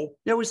the goal.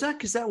 Yeah, was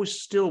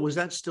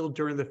that still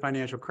during the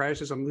financial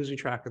crisis? I'm losing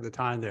track of the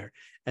time there,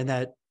 and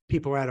that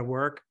people were out of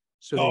work,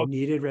 so they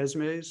needed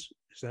resumes.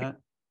 Is that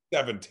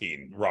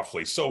 17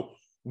 roughly? So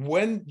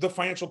when the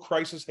financial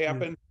crisis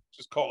happened,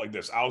 just call it like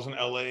this. I was in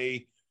LA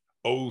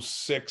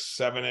 06,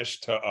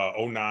 7-ish to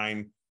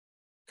 09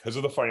 because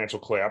of the financial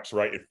collapse,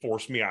 right? It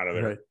forced me out of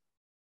there. Right.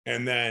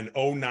 And then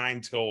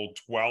 09 till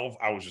 12,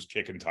 I was just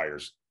kicking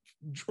tires,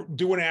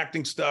 doing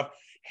acting stuff,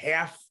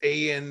 half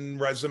in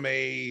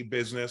resume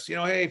business.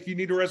 Hey, if you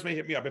need a resume,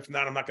 hit me up. If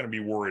not, I'm not going to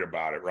be worried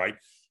about it, right?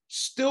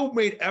 Still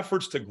made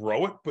efforts to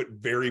grow it, but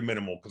very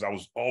minimal because I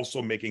was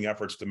also making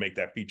efforts to make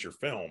that feature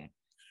film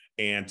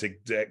and to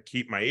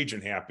keep my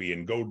agent happy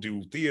and go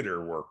do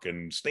theater work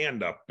and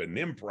stand up and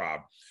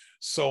improv.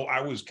 So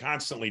I was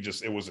constantly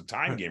it was a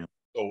time game.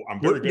 So I'm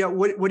very good. Yeah.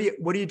 What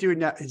do you do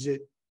now? Is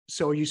it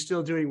So are you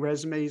still doing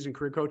resumes and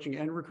career coaching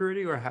and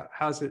recruiting, or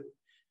how's it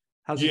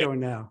Yeah. going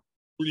now?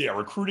 Yeah.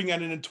 Recruiting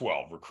ended in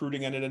 12.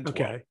 Recruiting ended in 12.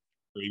 Okay.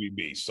 For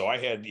ABB. So I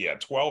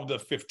had, 12 to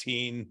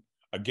 15.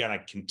 Again, I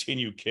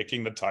continue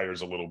kicking the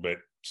tires a little bit,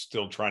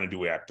 still trying to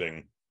do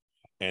acting.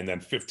 And then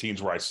 15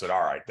 is where I said,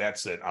 all right,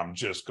 that's it. I'm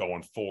just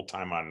going full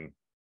time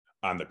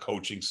on the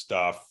coaching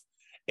stuff.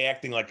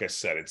 Acting, like I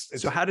said,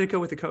 it's So how did it go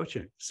with the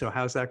coaching? So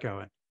how's that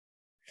going?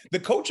 the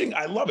coaching.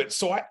 I love it.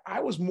 So I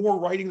was more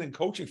writing than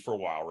coaching for a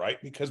while,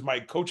 right? Because my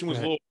coaching was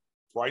a little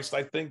priced,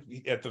 I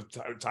think, at the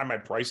time I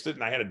priced it,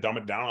 and I had to dumb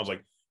it down. I was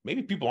like,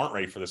 maybe people aren't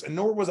ready for this. And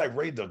nor was I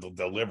ready to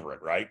deliver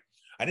it, right?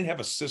 I didn't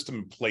have a system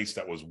in place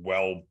that was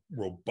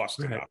robust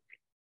enough.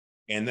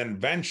 And then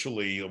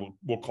eventually,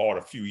 we'll call it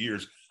a few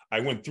years, I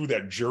went through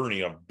that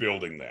journey of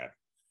building that.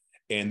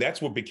 And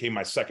that's what became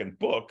my second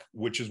book,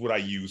 which is what I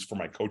use for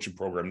my coaching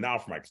program now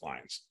for my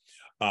clients.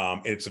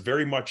 It's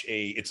very much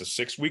it's a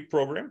 6-week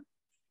program,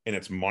 and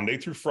it's Monday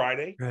through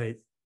Friday. Right.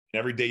 And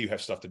every day you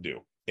have stuff to do.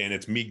 And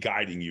it's me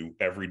guiding you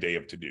every day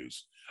of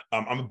to-dos.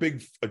 I'm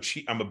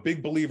a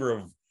big believer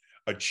of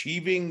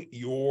achieving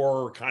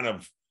your kind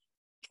of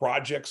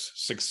projects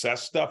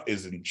success stuff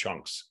is in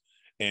chunks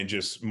and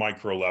just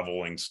micro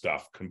leveling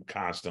stuff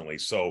constantly.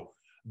 So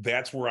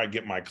that's where I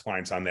get my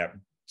clients on that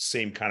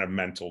same kind of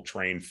mental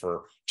train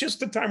for just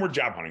the time we're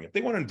job hunting. If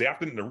they want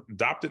to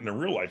adopt it in the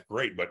real life,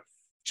 great. But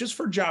just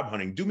for job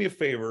hunting, do me a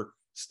favor,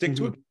 stick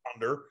to a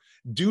calendar,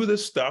 do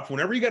this stuff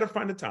whenever you got to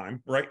find the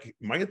time, right? It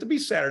might have to be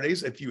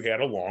Saturdays if you had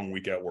a long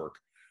week at work.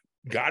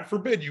 God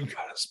forbid you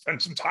got to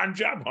spend some time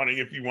job hunting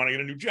if you want to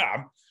get a new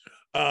job.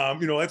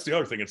 That's the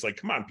other thing. It's like,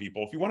 come on,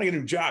 people, if you want to get a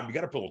new job, you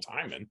got to put a little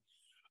time in.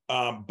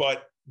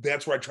 But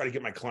that's where I try to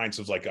get my clients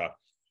as like a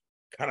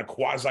kind of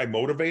quasi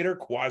motivator,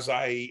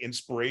 quasi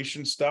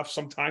inspiration stuff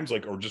sometimes,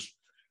 or just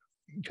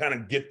kind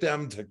of get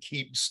them to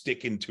keep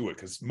sticking to it.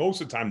 Cause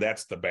most of the time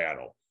that's the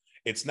battle.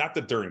 It's not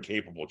that they're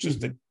incapable, it's just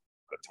the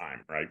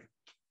time. Right.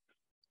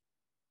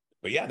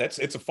 But yeah,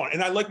 it's a fun,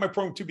 and I like my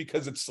program too,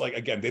 because it's like,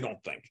 again, they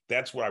don't think.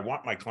 That's what I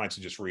want my clients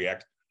to just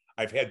react.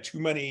 I've had too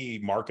many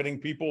marketing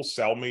people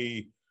sell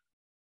me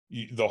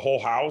the whole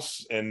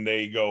house, and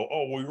they go,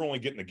 oh, well, you're only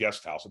getting the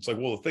guest house. It's like,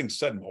 well, the thing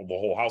said the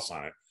whole house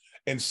on it.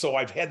 And so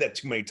I've had that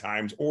too many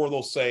times. Or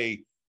they'll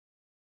say,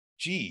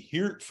 gee,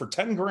 here for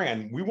 10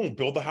 grand, we won't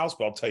build the house,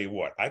 but I'll tell you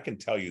what, I can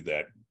tell you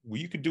that what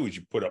you could do is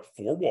you put up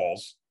 4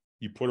 walls,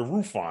 you put a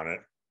roof on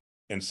it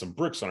and some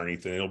bricks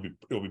underneath it, and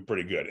it'll be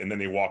pretty good. And then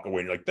they walk away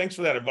and you're like, thanks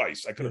for that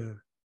advice. I could have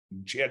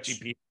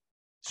ChatGPT.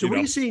 So what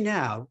do you see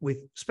now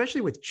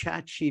especially with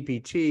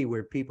ChatGPT,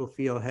 where people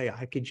feel, hey,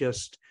 I could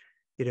just,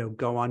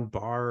 go on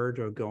Bard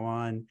or go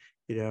on,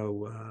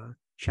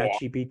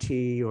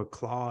 ChatGPT or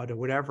Claude or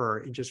whatever,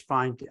 and just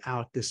find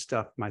out this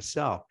stuff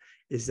myself.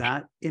 Is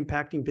that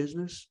impacting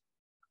business?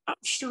 I'm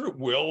sure it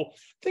will.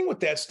 Thing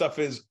with that stuff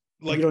is,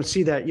 like, you don't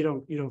see that.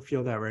 You don't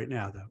feel that right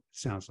now, though. It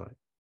sounds like.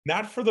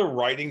 Not for the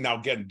writing. Now,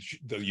 again,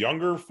 the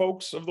younger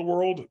folks of the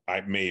world,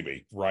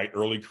 maybe, right?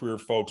 Early career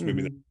folks,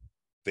 maybe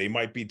they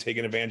might be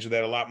taking advantage of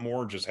that a lot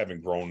more, just having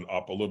grown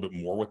up a little bit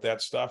more with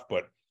that stuff.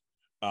 But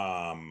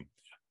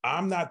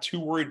I'm not too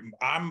worried.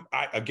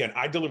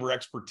 I deliver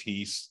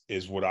expertise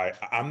is what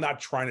I'm not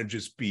trying to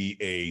just be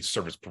a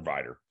service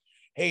provider.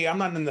 Hey, I'm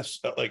not in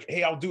this,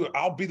 hey,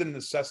 I'll be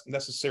the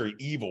necessary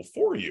evil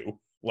for you,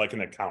 like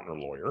an accountant or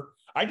lawyer.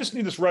 I just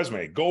need this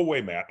resume. Go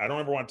away, Matt. I don't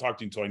ever want to talk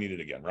to you until I need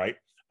it again, right?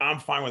 I'm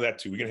fine with that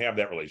too. We can have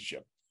that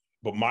relationship.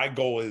 But my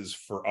goal is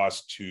for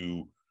us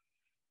to,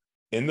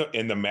 in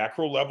the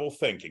macro level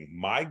thinking,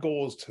 my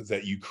goal is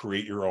that you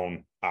create your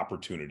own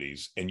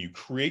opportunities and you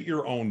create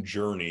your own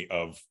journey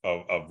of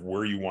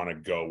where you want to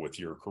go with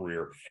your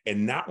career,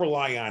 and not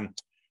rely on,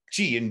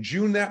 gee, in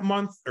June that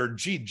month, or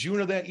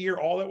June of that year,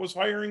 all that was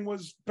hiring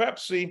was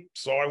Pepsi.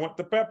 So I went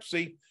to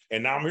Pepsi,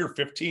 and now I'm here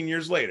 15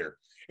 years later.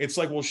 It's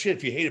like, well, shit,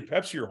 if you hated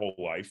Pepsi your whole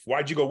life,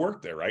 why'd you go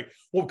work there, right?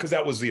 Well, because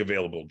that was the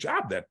available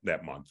job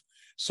that month.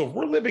 So if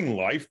we're living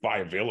life by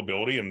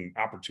availability and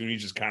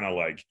opportunities just kind of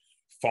like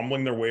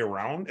fumbling their way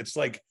around, it's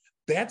like,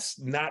 that's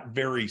not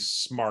very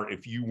smart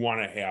if you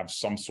want to have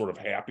some sort of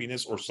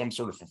happiness or some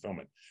sort of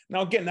fulfillment.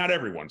 Now, again, not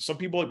everyone. Some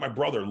people, like my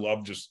brother,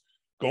 love just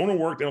going to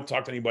work. They don't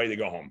talk to anybody. They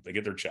go home. They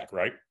get their check,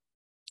 right?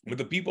 But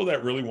the people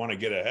that really want to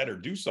get ahead or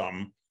do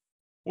something,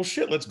 well,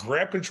 shit, let's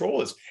grab control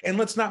of this. And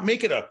let's not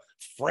make it a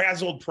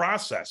frazzled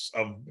process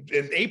of,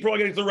 in April, I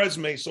got to get the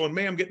resume, so in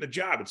May, I'm getting a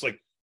job. It's like,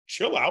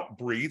 chill out,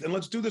 breathe, and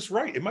let's do this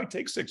right. It might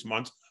take 6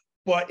 months,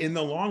 but in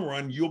the long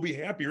run, you'll be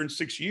happier in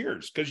 6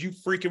 years because you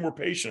freaking were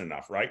patient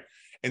enough, right?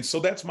 And so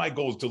that's my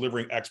goal, is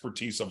delivering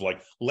expertise of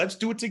like, let's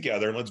do it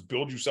together and let's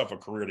build yourself a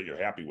career that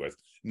you're happy with,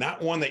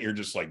 not one that you're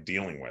just like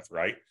dealing with,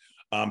 right?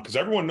 Because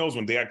everyone knows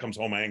when dad comes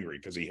home angry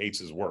because he hates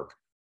his work.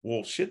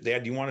 Well, shit,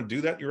 dad, do you want to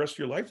do that the rest of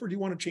your life, or do you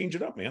want to change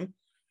it up, man?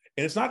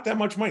 And it's not that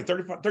much money,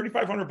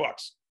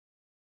 $3,500.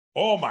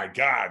 Oh my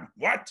God,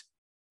 what?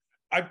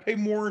 I pay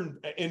more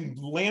in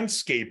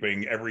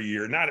landscaping every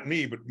year. Not at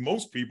me, but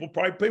most people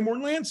probably pay more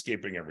in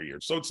landscaping every year.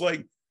 So it's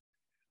like,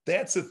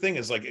 that's the thing,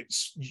 is like,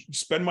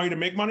 spend money to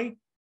make money.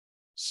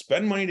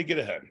 spend money to get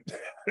ahead.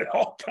 It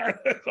all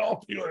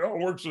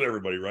works with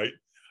everybody, right?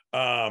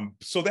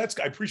 So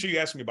I appreciate you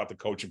asking me about the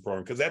coaching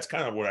program, because that's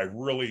kind of what I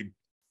really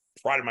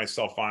prided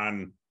myself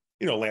on,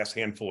 last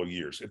handful of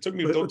years. It took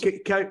me. Okay,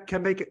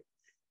 can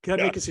I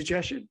make a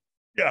suggestion?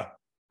 Yeah.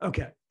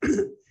 Okay.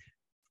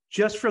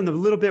 Just from the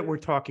little bit we're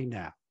talking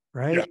now,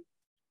 right? Yeah.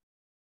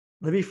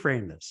 Let me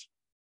frame this.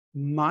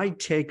 My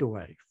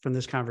takeaway from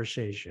this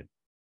conversation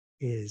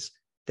is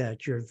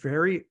that you're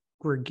very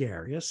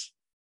gregarious.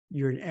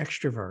 You're an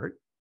extrovert.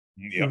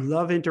 Yeah. You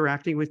love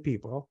interacting with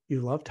people.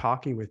 You love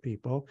talking with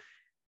people.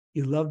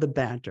 You love the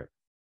banter.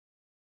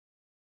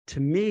 To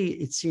me,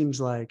 it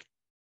seems like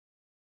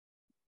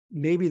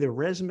maybe the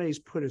resumes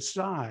put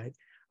aside,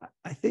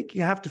 I think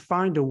you have to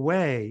find a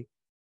way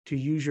to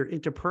use your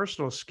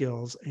interpersonal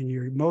skills and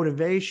your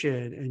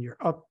motivation and your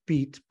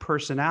upbeat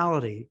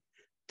personality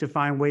to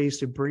find ways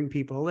to bring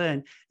people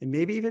in, and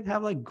maybe even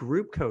have like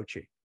group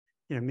coaching,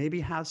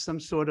 maybe have some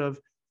sort of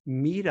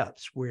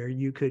meetups where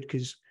you could,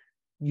 because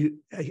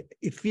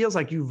it feels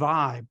like you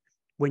vibe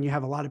when you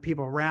have a lot of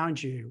people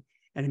around you,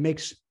 and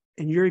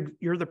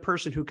you're the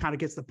person who kind of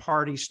gets the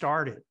party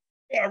started.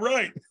 Yeah,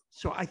 right.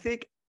 So I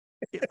think,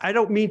 I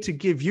don't mean to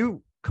give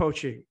you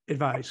coaching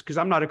advice because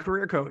I'm not a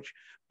career coach,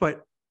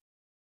 but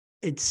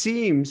it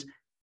seems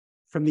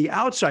from the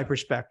outside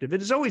perspective,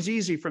 it is always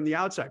easy from the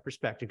outside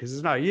perspective because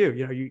it's not you.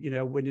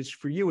 When it's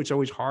for you, it's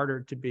always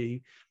harder to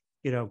be,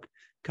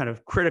 kind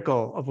of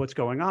critical of what's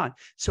going on.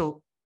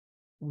 So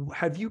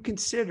have you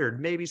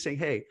considered maybe saying,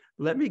 hey,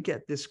 let me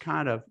get this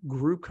kind of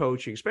group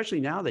coaching, especially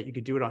now that you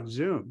could do it on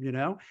Zoom,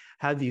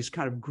 have these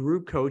kind of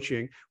group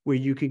coaching where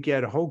you can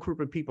get a whole group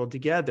of people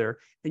together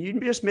and you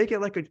can just make it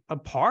like a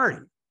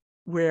party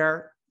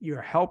where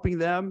you're helping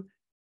them.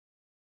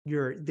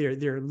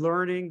 They're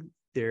learning,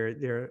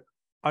 they're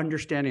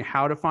understanding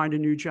how to find a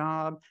new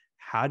job,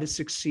 how to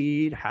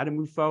succeed, how to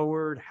move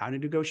forward, how to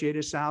negotiate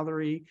a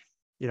salary,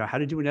 how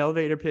to do an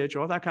elevator pitch,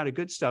 all that kind of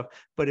good stuff,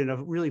 but in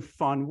a really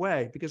fun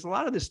way, because a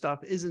lot of this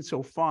stuff isn't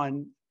so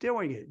fun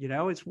doing it,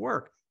 it's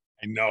work.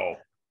 I know.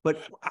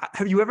 But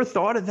have you ever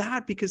thought of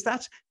that? Because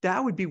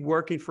that would be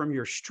working from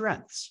your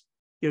strengths.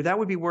 That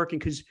would be working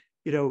because,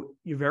 you're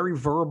very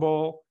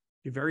verbal,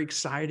 you're very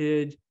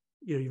excited,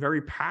 you're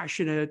very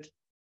passionate,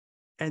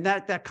 and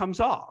that comes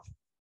off.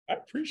 I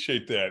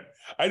appreciate that.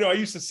 I know I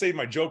used to say,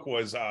 my joke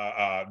was,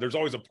 there's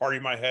always a party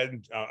in my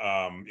head,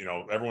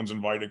 everyone's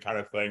invited kind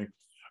of thing.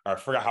 I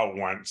forgot how it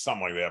went,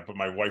 something like that. But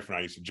my wife and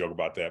I used to joke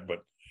about that. But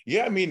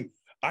yeah, I mean,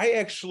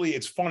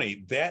 it's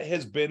funny. That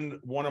has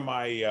been one of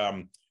my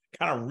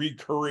kind of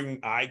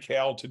recurring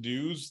iCal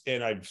to-dos,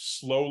 and I've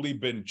slowly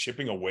been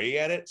chipping away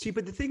at it. See,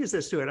 but the thing is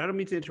this too, and I don't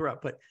mean to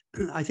interrupt, but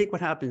I think what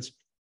happens,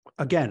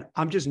 again,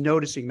 I'm just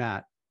noticing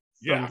that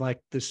from like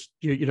this,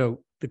 the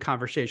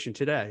conversation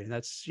today. And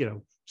that's,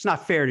 it's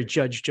not fair to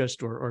judge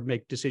just or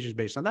make decisions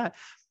based on that.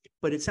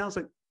 But it sounds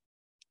like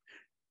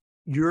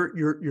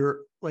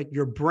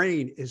your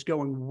brain is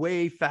going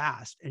way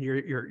fast, and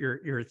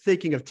you're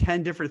thinking of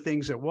 10 different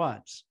things at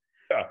once.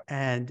 Yeah.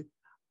 And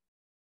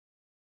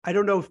I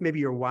don't know if maybe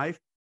your wife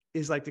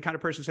is like the kind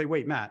of person to say,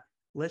 wait, Matt,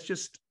 let's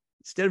just,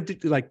 instead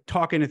of like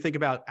talking and think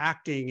about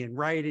acting and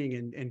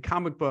writing and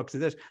comic books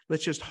and this,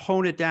 let's just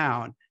hone it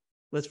down.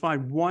 Let's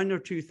find one or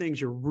two things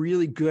you're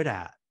really good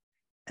at,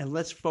 and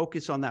let's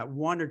focus on that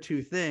one or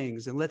two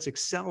things, and let's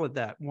excel at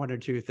that one or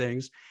two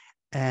things.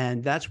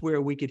 And that's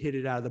where we could hit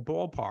it out of the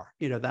ballpark.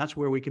 That's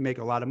where we can make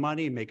a lot of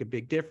money and make a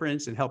big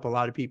difference and help a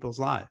lot of people's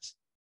lives.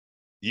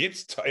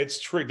 It's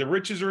true. The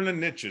riches are in the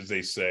niches,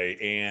 they say.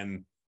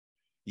 And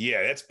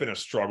yeah, that's been a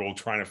struggle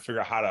trying to figure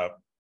out how to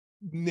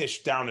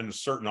niche down into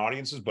certain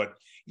audiences. But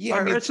yeah.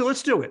 All right, so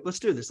let's do it. Let's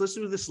do this. Let's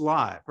do this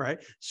live,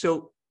 right?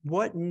 So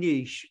what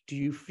niche do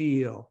you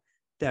feel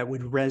that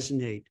would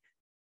resonate,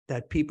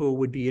 that people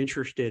would be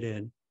interested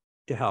in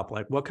to help?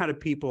 Like what kind of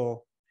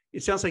people?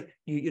 It sounds like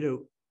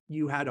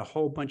you had a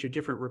whole bunch of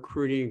different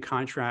recruiting,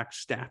 contract,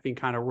 staffing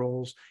kind of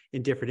roles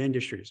in different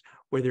industries.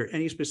 Were there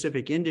any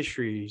specific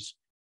industries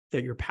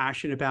that you're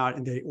passionate about,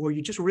 or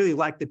you just really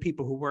like the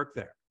people who work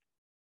there?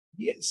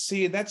 Yeah,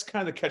 see, that's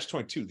kind of the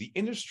catch-22. The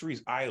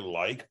industries I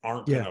like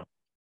aren't going to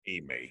pay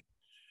me.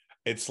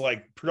 It's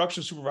like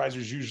production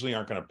supervisors usually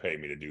aren't going to pay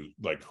me to do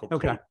like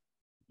like a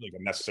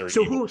necessary.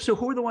 So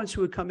who are the ones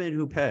who would come in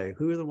who pay?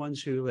 Who are the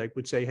ones who like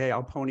would say, hey,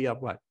 I'll pony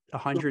up what,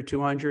 100,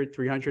 200,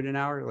 300 an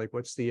hour? Like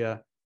what's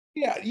the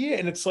Yeah.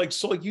 And it's like,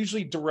 so like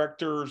usually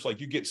directors, like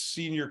you get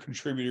senior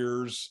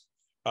contributors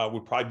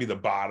would probably be the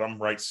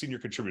bottom, right? Senior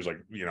contributors, like,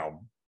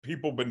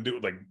 people been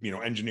doing like,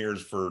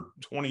 engineers for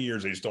 20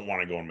 years. They just don't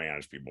want to go and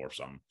manage people or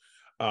something.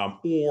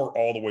 Or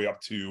all the way up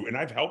to, and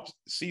I've helped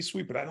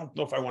C-suite, but I don't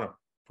know if I want to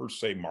per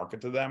se market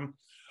to them.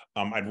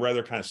 I'd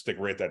rather kind of stick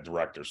right at that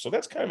director. So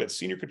that's kind of it.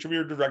 Senior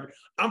contributor, director.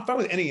 I'm fine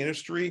with any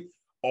industry,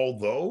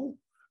 although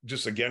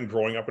just again,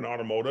 growing up in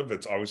automotive,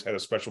 it's always had a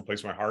special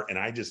place in my heart. And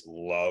I just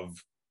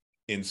love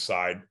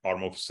inside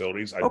automotive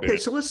facilities.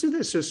 So let's do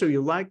this. So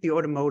you like the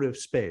automotive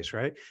space,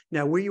 right?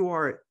 Now, where you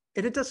are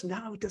And it doesn't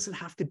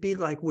have to be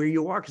like where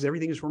you are because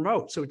everything is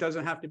remote. So it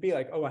doesn't have to be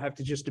like, oh, I have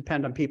to just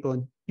depend on people.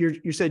 And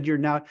you said you're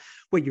now,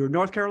 wait, you're in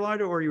North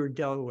Carolina or you're in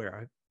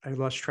Delaware? I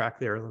lost track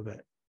there a little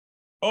bit.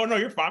 Oh, no,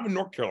 you're fine. I'm in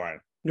North Carolina.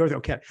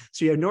 Okay.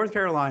 So you have North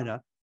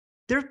Carolina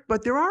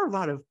but there are a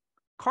lot of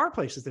car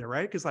places there,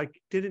 right? Because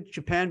like, didn't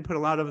Japan put a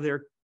lot of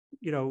their,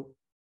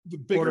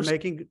 order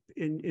making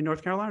in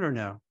North Carolina or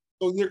no?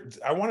 So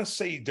I want to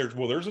say there's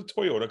a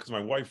Toyota because my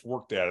wife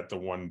worked at it the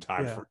one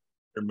time for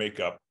their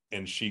makeup,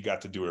 and she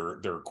got to do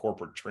their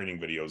corporate training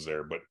videos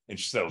there. And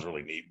she said it was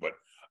really neat. But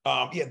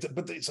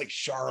but it's like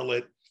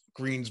Charlotte,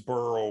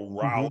 Greensboro,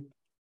 Raleigh,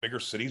 bigger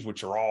cities,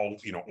 which are all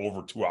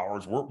over 2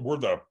 hours. We're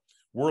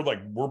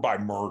by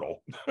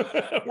Myrtle.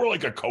 We're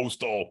like a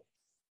coastal.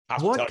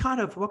 What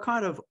kind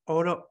of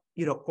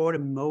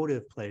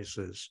automotive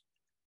places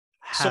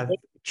have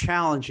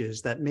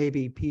challenges that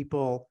maybe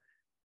people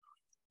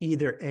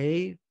either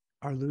A,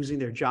 are losing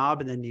their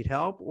job and then need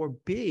help, or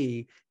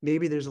B,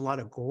 maybe there's a lot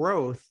of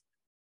growth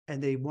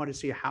and they want to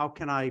see how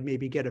can I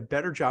maybe get a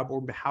better job,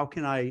 or how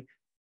can I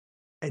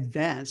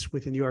advance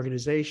within the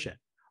organization?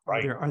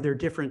 Right. Are there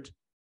different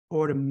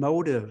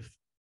automotive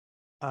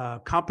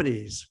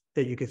companies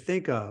that you could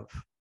think of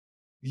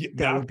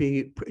that would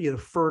be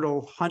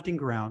fertile hunting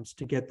grounds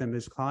to get them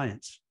as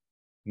clients?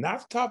 Not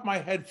off the top of my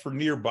head for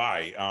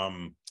nearby.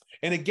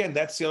 And again,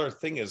 that's the other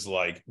thing is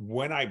like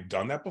when I've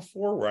done that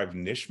before, where I've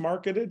niche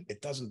marketed,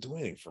 it doesn't do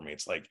anything for me.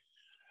 It's like,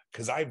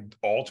 because I've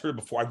altered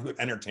before.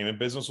 Entertainment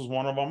business was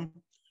one of them.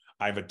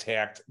 I've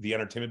attacked the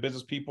entertainment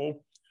business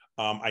people.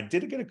 I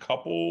did get a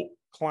couple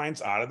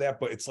clients out of that,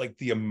 but it's like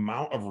the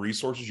amount of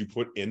resources you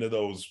put into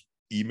those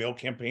email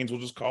campaigns, we'll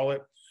just call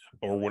it,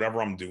 or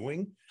whatever I'm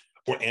doing,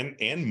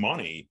 and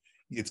money.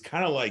 It's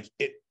kind of like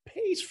it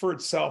pays for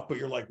itself, but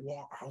you're like,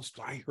 well,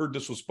 I heard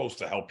this was supposed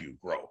to help you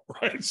grow,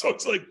 right? So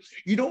it's like,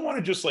 you don't want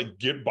to just like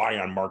get by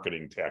on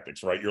marketing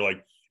tactics, right? You're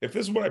like, if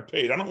this is what I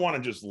paid, I don't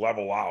want to just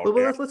level out.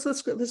 Well,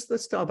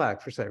 let's dial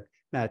back for a second.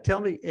 Matt, tell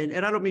me, and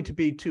I don't mean to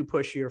be too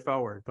pushy or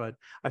forward, but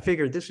I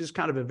figured this is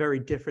kind of a very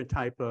different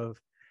type of,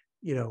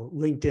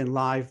 LinkedIn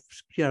Live,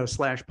 /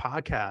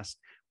 podcast,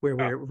 where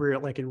we're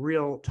like in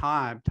real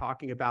time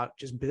talking about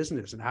just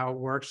business and how it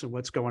works and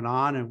what's going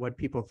on and what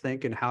people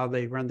think and how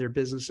they run their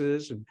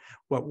businesses and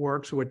what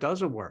works and what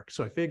doesn't work.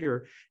 So I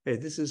figure, hey,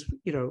 this is,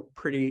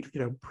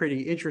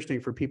 pretty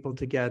interesting for people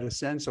to get a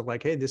sense of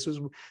like, hey, this is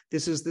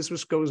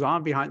what goes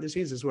on behind the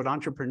scenes. This is what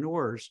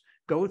entrepreneurs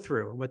go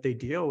through and what they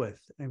deal with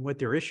and what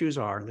their issues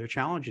are and their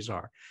challenges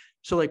are.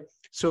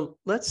 So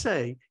let's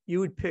say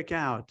you would pick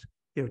out,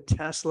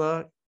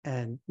 Tesla.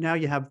 And now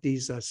you have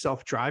these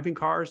self-driving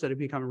cars that have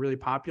become really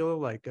popular,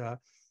 like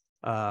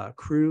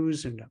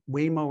Cruise and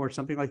Waymo or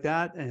something like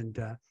that. And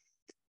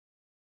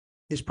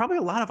there's probably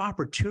a lot of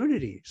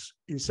opportunities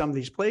in some of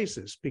these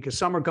places because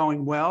some are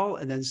going well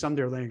and then some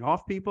they're laying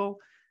off people.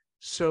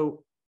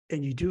 So,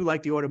 and you do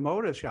like the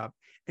automotive shop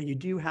and you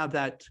do have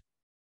that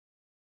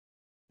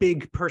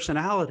big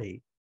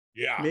personality.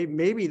 Yeah.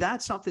 Maybe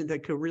that's something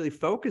that could really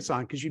focus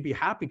on because you'd be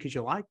happy because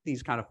you like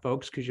these kind of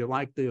folks, because you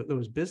like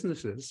those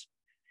businesses.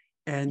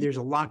 And there's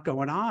a lot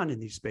going on in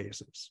these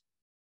spaces.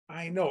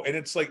 I know. And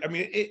it's like,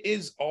 it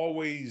is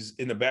always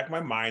in the back of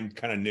my mind,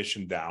 kind of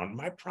niching down.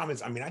 My problem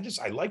is,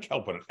 I like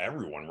helping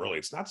everyone, really.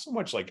 It's not so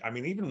much like,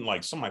 even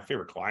like some of my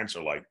favorite clients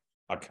are like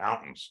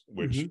accountants,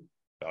 which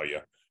tell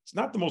you it's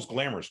not the most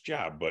glamorous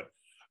job, but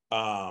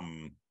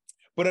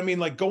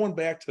like going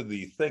back to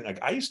the thing,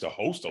 like I used to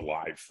host a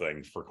live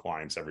thing for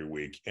clients every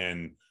week.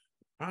 And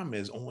the problem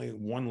is only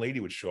one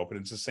lady would show up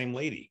and it's the same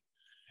lady.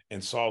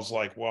 And so I was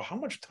like, well, how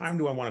much time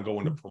do I want to go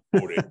into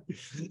promoting?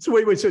 So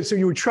wait, so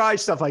you would try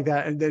stuff like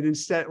that. And then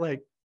instead, you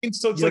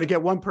got to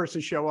get one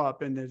person show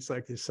up and it's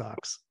like, this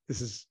sucks.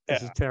 This is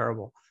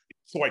terrible.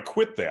 So I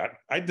quit that.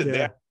 I did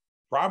that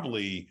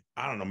probably,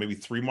 I don't know, maybe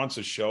 3 months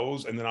of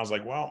shows. And then I was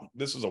like, well,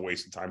 this is a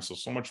waste of time.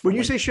 So much. When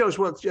you say shows,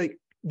 well, it's like,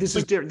 this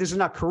is different. This is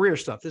not career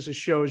stuff. This is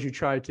shows you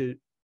try to.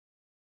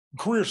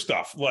 Career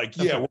stuff.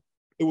 It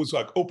was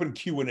like open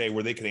Q&A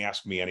where they can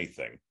ask me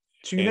anything.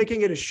 So you're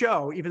making it a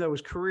show, even though it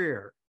was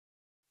career.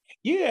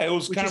 Yeah, it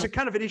was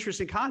kind of an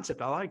interesting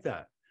concept. I like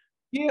that.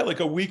 Yeah, like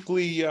a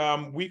weekly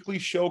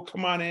show.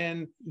 Come on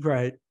in.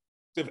 Right.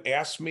 They've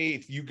asked me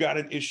if you got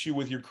an issue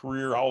with your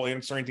career, I'll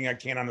answer anything I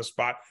can on the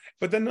spot.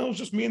 But then it was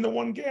just me and the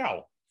one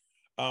gal.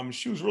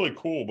 She was really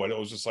cool, but it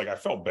was just like I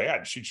felt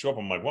bad. She'd show up.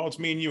 I'm like, well, it's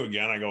me and you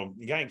again. I go,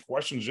 you got any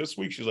questions this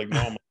week? She's like, no.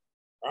 I'm like,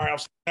 all right, I'll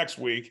see you next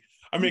week.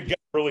 It got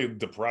really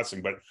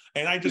depressing,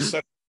 and I just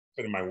set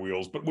it in my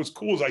wheels. But what's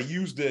cool is I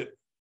used it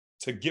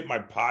to get my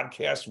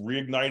podcast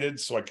reignited.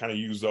 So I kind of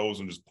use those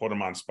and just put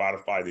them on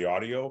Spotify, the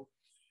audio,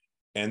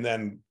 and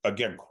then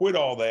again, quit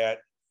all that.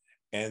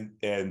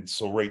 And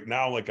so right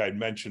now, like I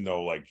mentioned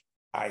though, like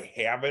I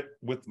have it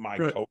with my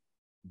coach to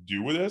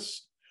do with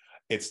this.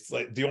 It's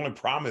like, the only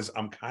problem is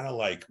I'm kind of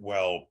like,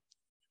 well,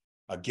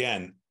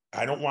 again,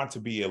 I don't want to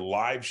be a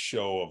live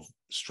show of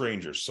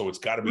strangers. So it's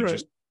got to be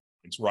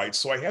it's right.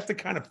 So I have to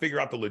kind of figure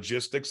out the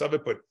logistics of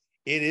it, but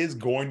it is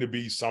going to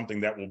be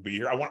something that will be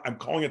here. I'm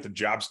calling it the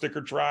Job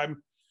Sticker Tribe.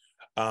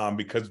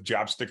 because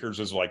Job Stickers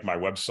is like my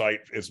website,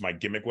 is my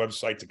gimmick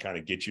website to kind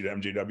of get you to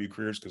MJW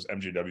careers, because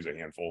MJW is a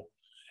handful.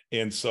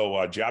 And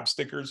so Job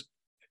Stickers.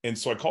 And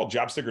so I call it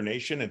Job Sticker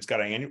Nation. It's got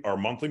an annual or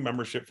monthly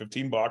membership,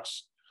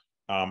 $15.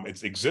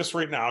 It exists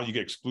right now. You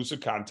get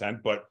exclusive content,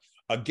 but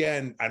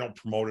again, I don't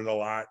promote it a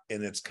lot.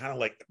 And it's kind of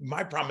like,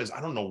 my problem is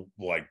I don't know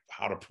like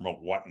how to promote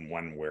what and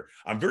when and where.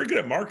 I'm very good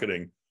at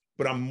marketing,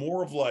 but I'm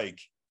more of like,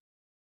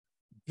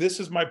 this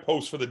is my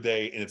post for the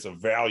day, and it's a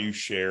value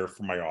share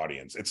for my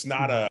audience. It's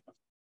not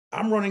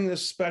I'm running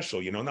this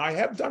special, you know. Now I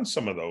have done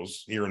some of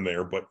those here and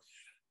there, but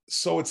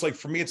so it's like,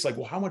 for me, it's like,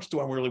 well, how much do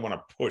I really want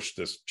to push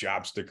this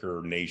Job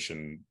Sticker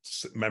Nation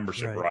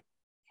membership? Right.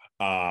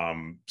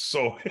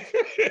 So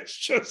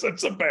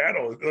it's a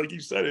battle. Like you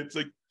said, it's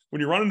like when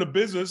you're running the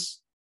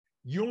business,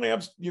 you only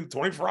have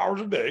 24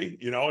 hours a day,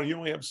 and you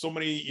only have so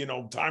many,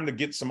 time to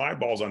get some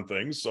eyeballs on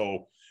things.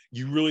 So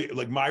you really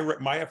like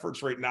my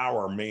efforts right now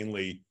are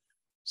mainly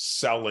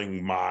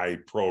selling my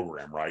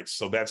program, right?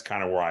 So that's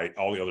kind of where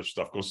all the other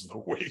stuff goes to the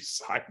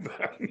wayside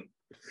then.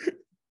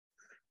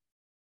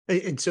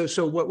 And so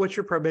what's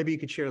your program? Maybe you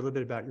could share a little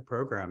bit about your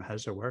program. How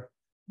does it work?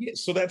 Yeah,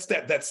 so that's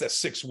that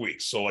 6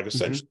 weeks. So like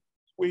essentially 6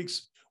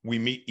 weeks, we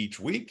meet each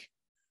week.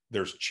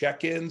 There's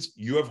check-ins.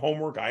 You have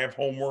homework. I have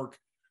homework.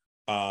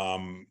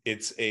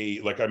 It's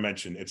like I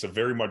mentioned, it's a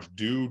very much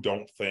do,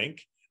 don't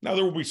think. Now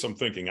there will be some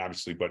thinking,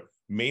 obviously, but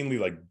mainly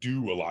like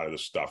do a lot of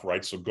this stuff,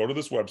 right? So go to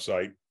this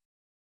website,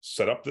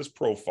 set up this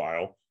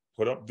profile,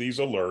 put up these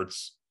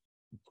alerts,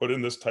 put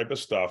in this type of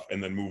stuff,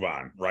 and then move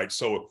on, right?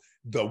 So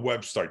the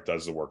website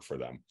does the work for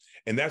them.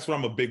 And that's what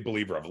I'm a big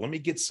believer of. Let me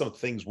get some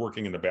things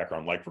working in the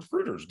background, like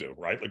recruiters do,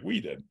 right? Like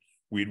we did.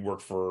 We'd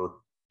work for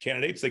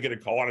candidates. They get a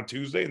call on a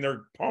Tuesday and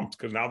they're pumped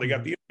because now they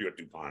got the interview at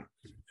DuPont.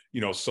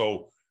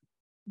 So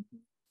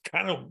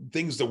kind of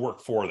things that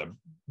work for them.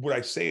 What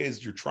I say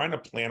is you're trying to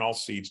plant all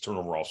seeds, turn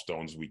over all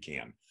stones we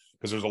can,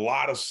 because there's a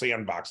lot of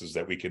sandboxes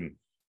that we can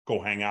go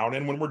hang out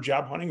in when we're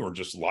job hunting or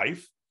just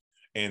life.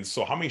 And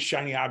so how many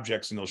shiny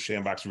objects in those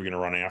sandboxes are we going to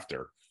run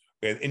after?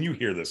 And you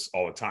hear this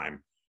all the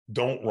time.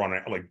 Don't run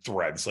it like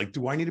Threads. Like,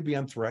 do I need to be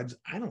on Threads?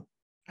 I don't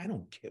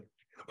care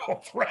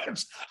about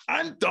Threads.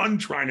 I'm done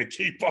trying to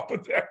keep up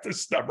with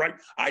this stuff, right?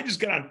 I just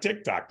got on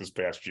TikTok this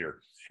past year,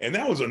 and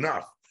that was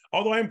enough.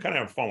 Although I am kind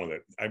of having fun with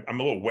it. I'm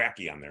a little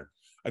wacky on there.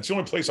 It's the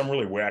only place I'm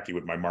really wacky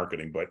with my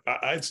marketing, but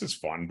it's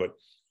just fun. But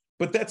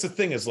that's the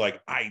thing is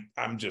like,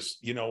 I'm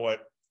just, you know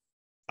what?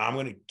 I'm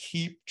going to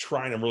keep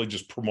trying to really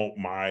just promote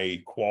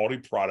my quality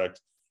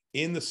product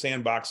in the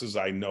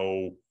sandboxes I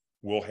know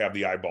will have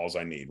the eyeballs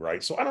I need,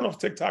 right? So I don't know if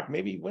TikTok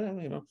maybe, but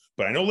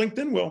I know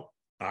LinkedIn will.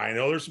 I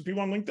know there's some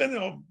people on LinkedIn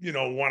that'll,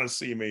 want to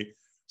see me.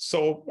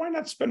 So why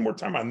not spend more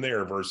time on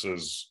there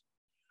versus,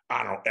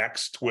 I don't know,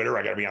 X, Twitter.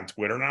 I got to be on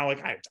Twitter now.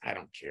 Like, I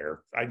don't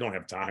care. I don't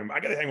have time. I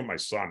got to hang with my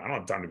son. I don't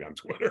have time to be on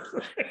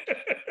Twitter.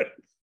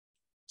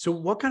 So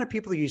what kind of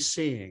people are you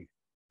seeing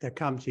that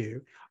come to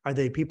you? Are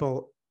they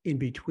people in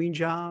between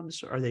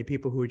jobs? Are they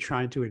people who are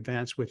trying to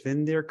advance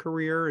within their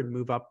career and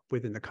move up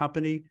within the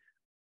company?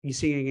 Are you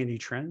seeing any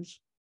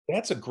trends?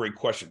 That's a great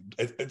question.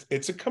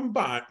 It's a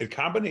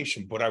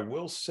combination, but I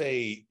will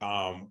say,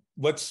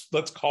 let's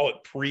call it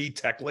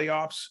pre-tech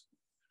layoffs.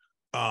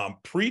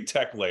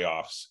 Pre-tech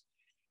layoffs,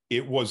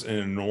 it was an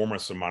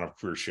enormous amount of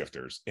career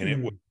shifters, and it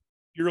was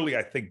purely,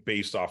 I think,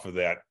 based off of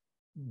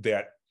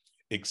that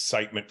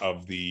excitement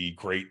of the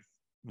Great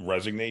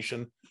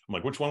Resignation. I'm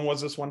like, which one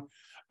was this one?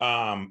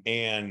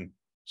 And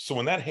so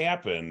when that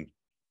happened,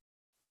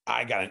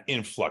 I got an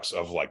influx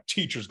of like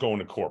teachers going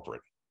to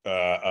corporate,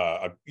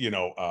 accountants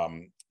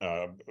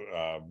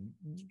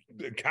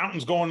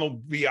going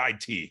to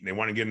VIT. They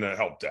want to get in the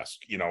help desk,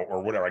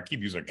 or whatever. I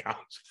keep using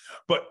accountants,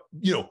 but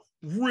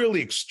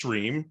really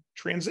extreme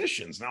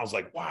transitions. And I was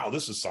like, wow,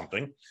 this is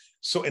something.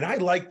 So, and I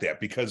like that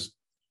because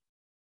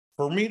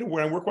for me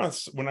when I work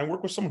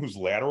with someone who's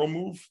lateral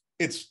move,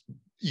 it's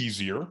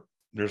easier.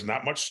 There's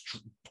not much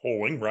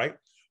pulling, right?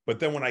 But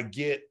then when I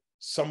get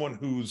someone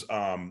who's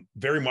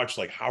very much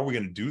like, how are we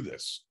going to do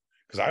this?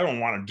 Because I don't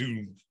want to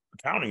do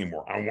accounting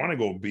anymore. I want to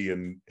go be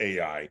in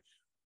AI.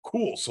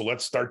 Cool. So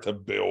let's start to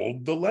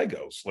build the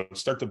Legos. Let's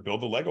start to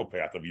build the Lego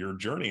path of your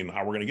journey and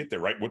how we're going to get there,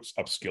 right? What's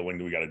upskilling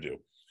do we got to do?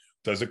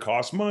 Does it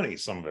cost money?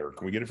 Some of it, or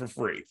can we get it for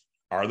free?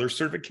 Are there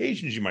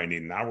certifications you might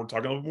need? Now we're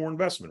talking a little more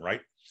investment,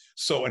 right?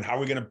 So, and how are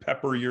we going to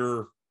pepper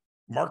your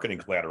marketing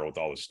collateral with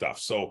all this stuff?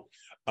 So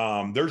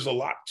there's a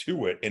lot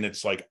to it. And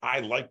it's like, I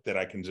like that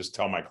I can just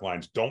tell my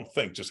clients, don't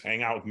think, just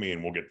hang out with me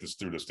and we'll get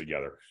through this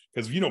together.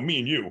 Because, me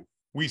and you,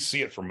 we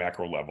see it from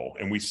macro level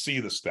and we see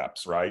the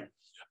steps, right?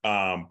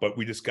 But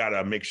we just got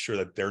to make sure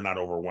that they're not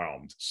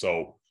overwhelmed.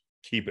 So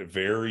keep it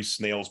very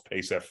snail's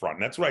pace up front.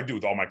 And that's what I do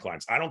with all my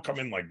clients. I don't come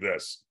in like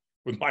this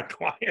with my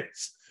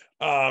clients.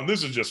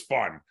 This is just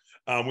fun.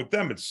 With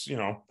them, it's,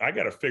 I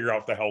got to figure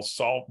out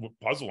what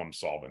puzzle I'm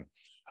solving.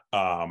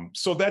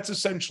 So that's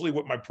essentially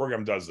what my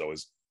program does, though,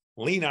 is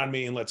lean on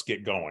me and let's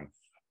get going,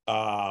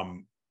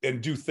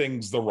 and do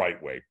things the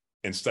right way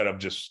instead of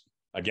just,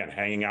 again,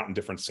 hanging out in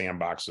different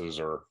sandboxes.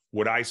 Or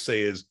what I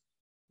say is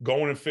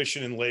going and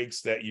fishing in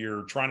lakes that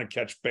you're trying to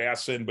catch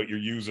bass in, but you're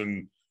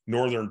using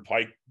northern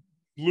pike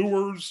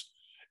lures,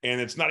 and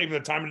it's not even the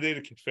time of day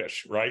to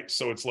fish, right?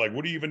 So it's like,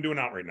 what are you even doing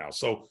out right now?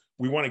 So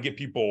we want to get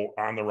people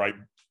on the right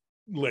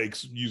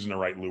lakes, using the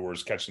right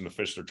lures, catching the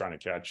fish they're trying to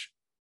catch.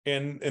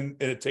 And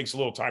it takes a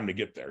little time to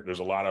get there. There's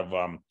a lot of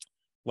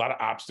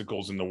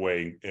obstacles in the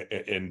way.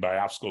 And by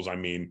obstacles, I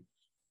mean,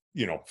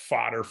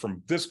 fodder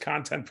from this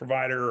content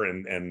provider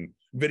and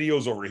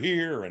videos over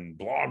here and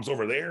blogs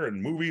over there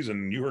and movies.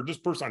 And you heard this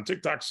person on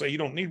TikTok say you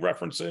don't need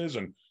references.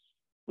 And,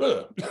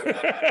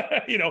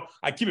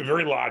 I keep it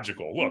very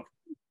logical. Look,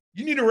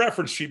 you need a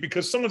reference sheet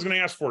because someone's going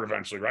to ask for it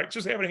eventually, right?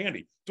 Just have it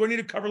handy. Do I need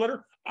a cover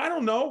letter? I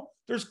don't know.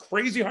 There's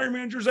crazy hiring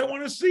managers that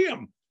want to see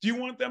them. Do you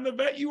want them to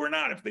vet you or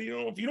not? If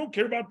if you don't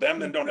care about them,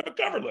 then don't have a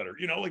cover letter.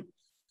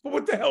 But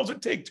what the hell does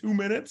it take 2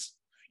 minutes?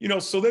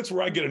 So that's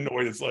where I get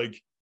annoyed. It's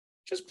like,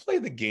 just play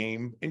the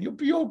game and you'll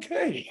be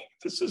okay.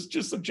 This is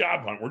just a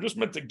job hunt. We're just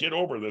meant to get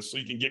over this so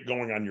you can get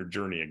going on your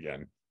journey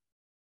again.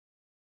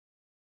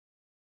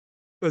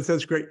 Well,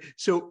 that's great.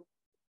 So,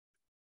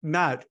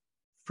 Matt,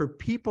 for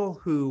people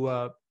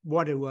who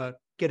want to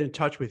get in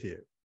touch with you,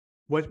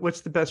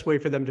 what's the best way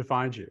for them to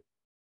find you?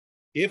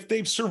 If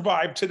they've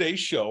survived today's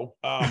show,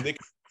 they can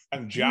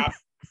on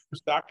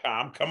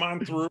jobstickers.com. Come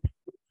on through.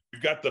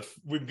 We've got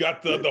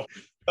the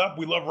stuff.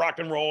 We love rock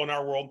and roll in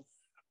our world.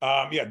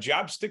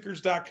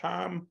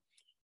 Jobstickers.com.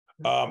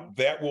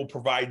 That will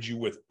provide you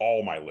with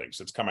all my links.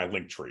 It's kind of my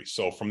link tree.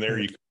 So from there,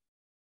 you can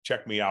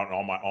check me out and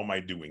all my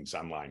doings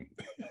online.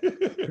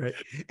 Right.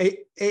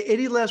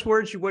 Any last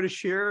words you want to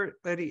share?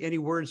 Any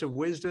words of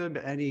wisdom?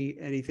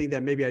 Anything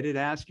that maybe I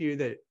didn't ask you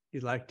that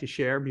you'd like to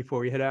share before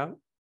we head out?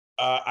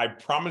 I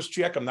promise,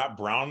 Jack, I'm not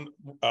brown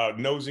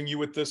nosing you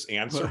with this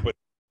answer, but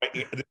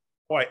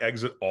how I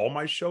exit all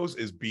my shows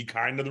is be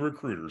kind to the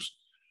recruiters.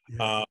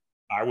 Yeah.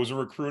 I was a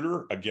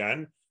recruiter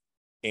again.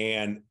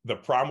 And the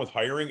problem with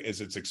hiring is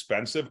it's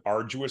expensive,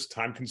 arduous,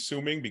 time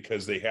consuming,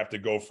 because they have to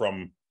go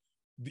from,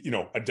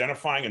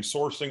 identifying and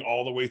sourcing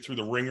all the way through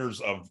the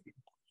ringers of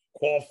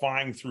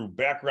qualifying through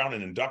background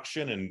and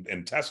induction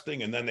and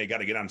testing. And then they got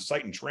to get on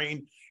site and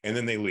train, and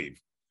then they leave.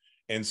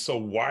 And so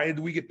why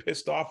do we get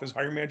pissed off as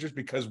hiring managers?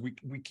 Because we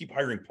keep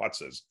hiring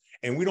putzes,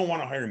 and we don't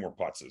want to hire more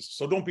putzes.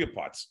 So don't be a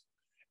putz.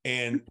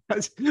 And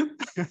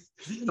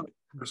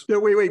no,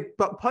 wait,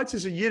 but putz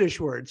is a Yiddish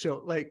word.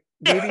 So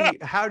maybe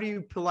how do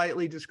you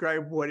politely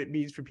describe what it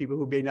means for people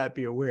who may not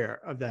be aware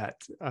of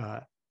that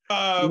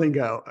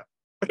lingo?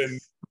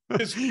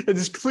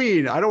 It's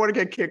clean. I don't want to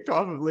get kicked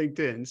off of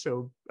LinkedIn.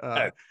 So,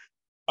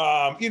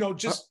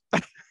 just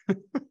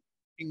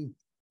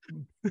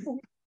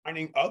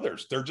finding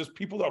others. They're just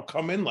people that'll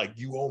come in like,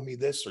 you owe me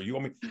this or you owe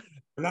me.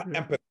 They're not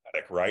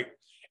empathetic, right?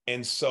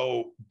 And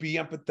so be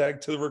empathetic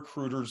to the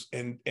recruiters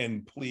and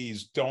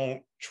please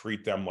don't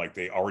treat them like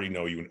they already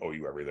know you and owe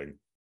you everything,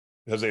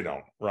 because they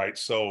don't, right?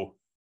 So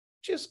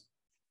just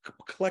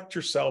collect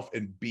yourself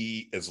and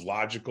be as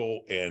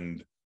logical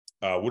and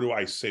what do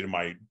I say to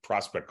my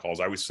prospect calls?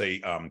 I would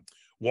say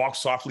walk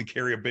softly,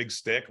 carry a big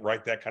stick,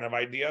 right? That kind of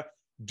idea.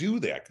 Do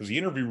that because the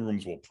interview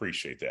rooms will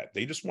appreciate that.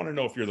 They just want to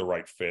know if you're the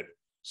right fit.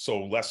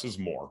 So less is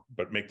more,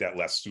 but make that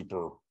less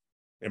super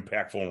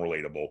impactful and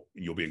relatable.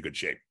 And you'll be in good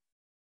shape.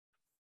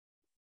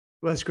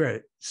 Well, that's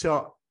great.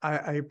 So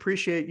I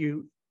appreciate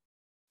you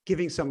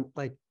giving some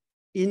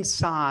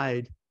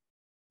inside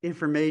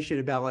information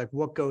about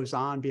what goes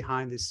on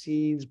behind the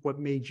scenes, what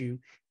made you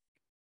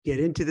get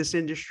into this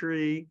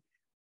industry,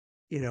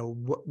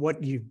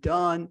 what you've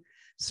done.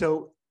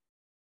 So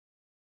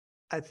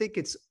I think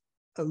it's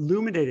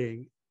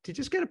illuminating to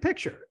just get a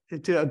picture,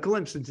 into a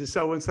glimpse into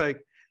someone's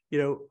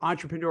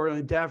entrepreneurial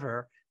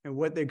endeavor and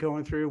what they're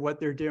going through, what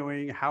they're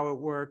doing, how it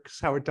works,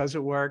 how it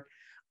doesn't work.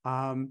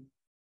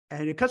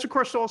 And it cuts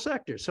across all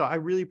sectors. So I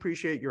really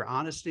appreciate your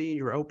honesty,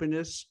 your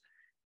openness,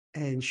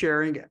 and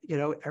sharing,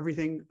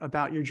 everything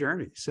about your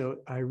journey. So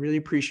I really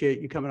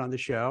appreciate you coming on the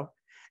show.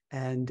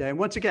 And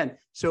once again,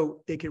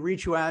 so they can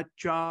reach you at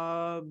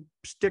Job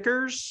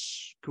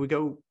Stickers. Can we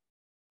go?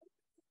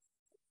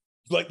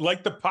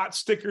 Like the pot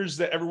stickers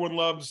that everyone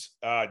loves,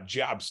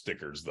 Job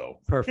Stickers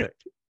though.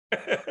 Perfect.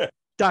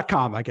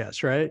 .com, I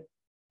guess, right?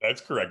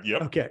 That's correct.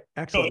 Yep. Okay.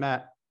 Excellent,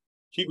 Matt.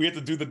 We have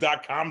to do the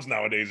 .coms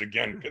nowadays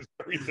again because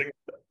everything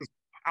is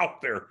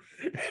out there.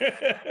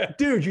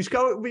 Dude,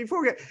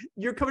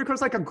 you're coming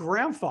across like a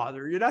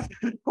grandfather. You're not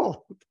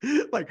old.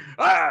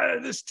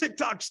 This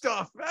TikTok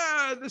stuff,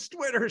 this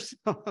Twitter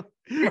stuff.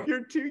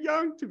 You're too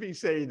young to be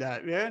saying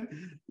that,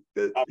 man.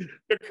 The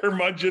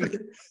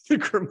curmudgeon. The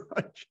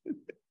curmudgeon.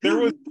 There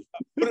was,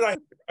 what did I have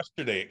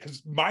yesterday?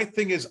 Because my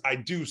thing is, I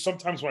do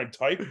sometimes when I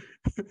type,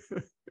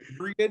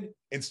 period,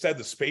 instead of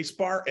the space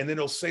bar, and then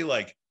it'll say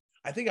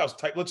I think I was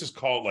typing, let's just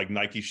call it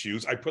Nike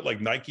shoes. I put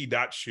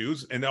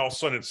Nike.shoes, and all of a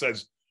sudden it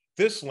says,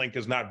 this link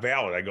is not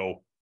valid. I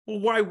go, well,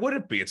 why would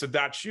it be? It's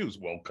a .shoes.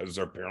 Well, because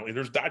apparently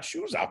there's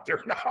 .shoes out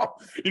there now,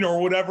 or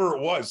whatever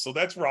it was. So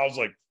that's where I was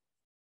like,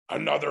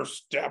 another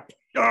step.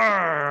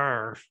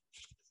 A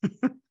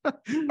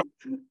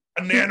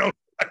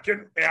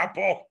nanosecond,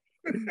 Apple.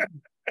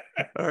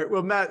 All right.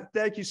 Well, Matt,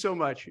 thank you so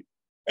much.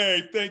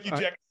 Hey, thank you,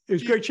 Jack. It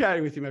was great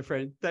chatting with you, my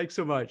friend. Thanks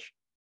so much.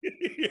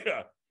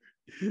 Yeah.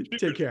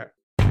 Take care.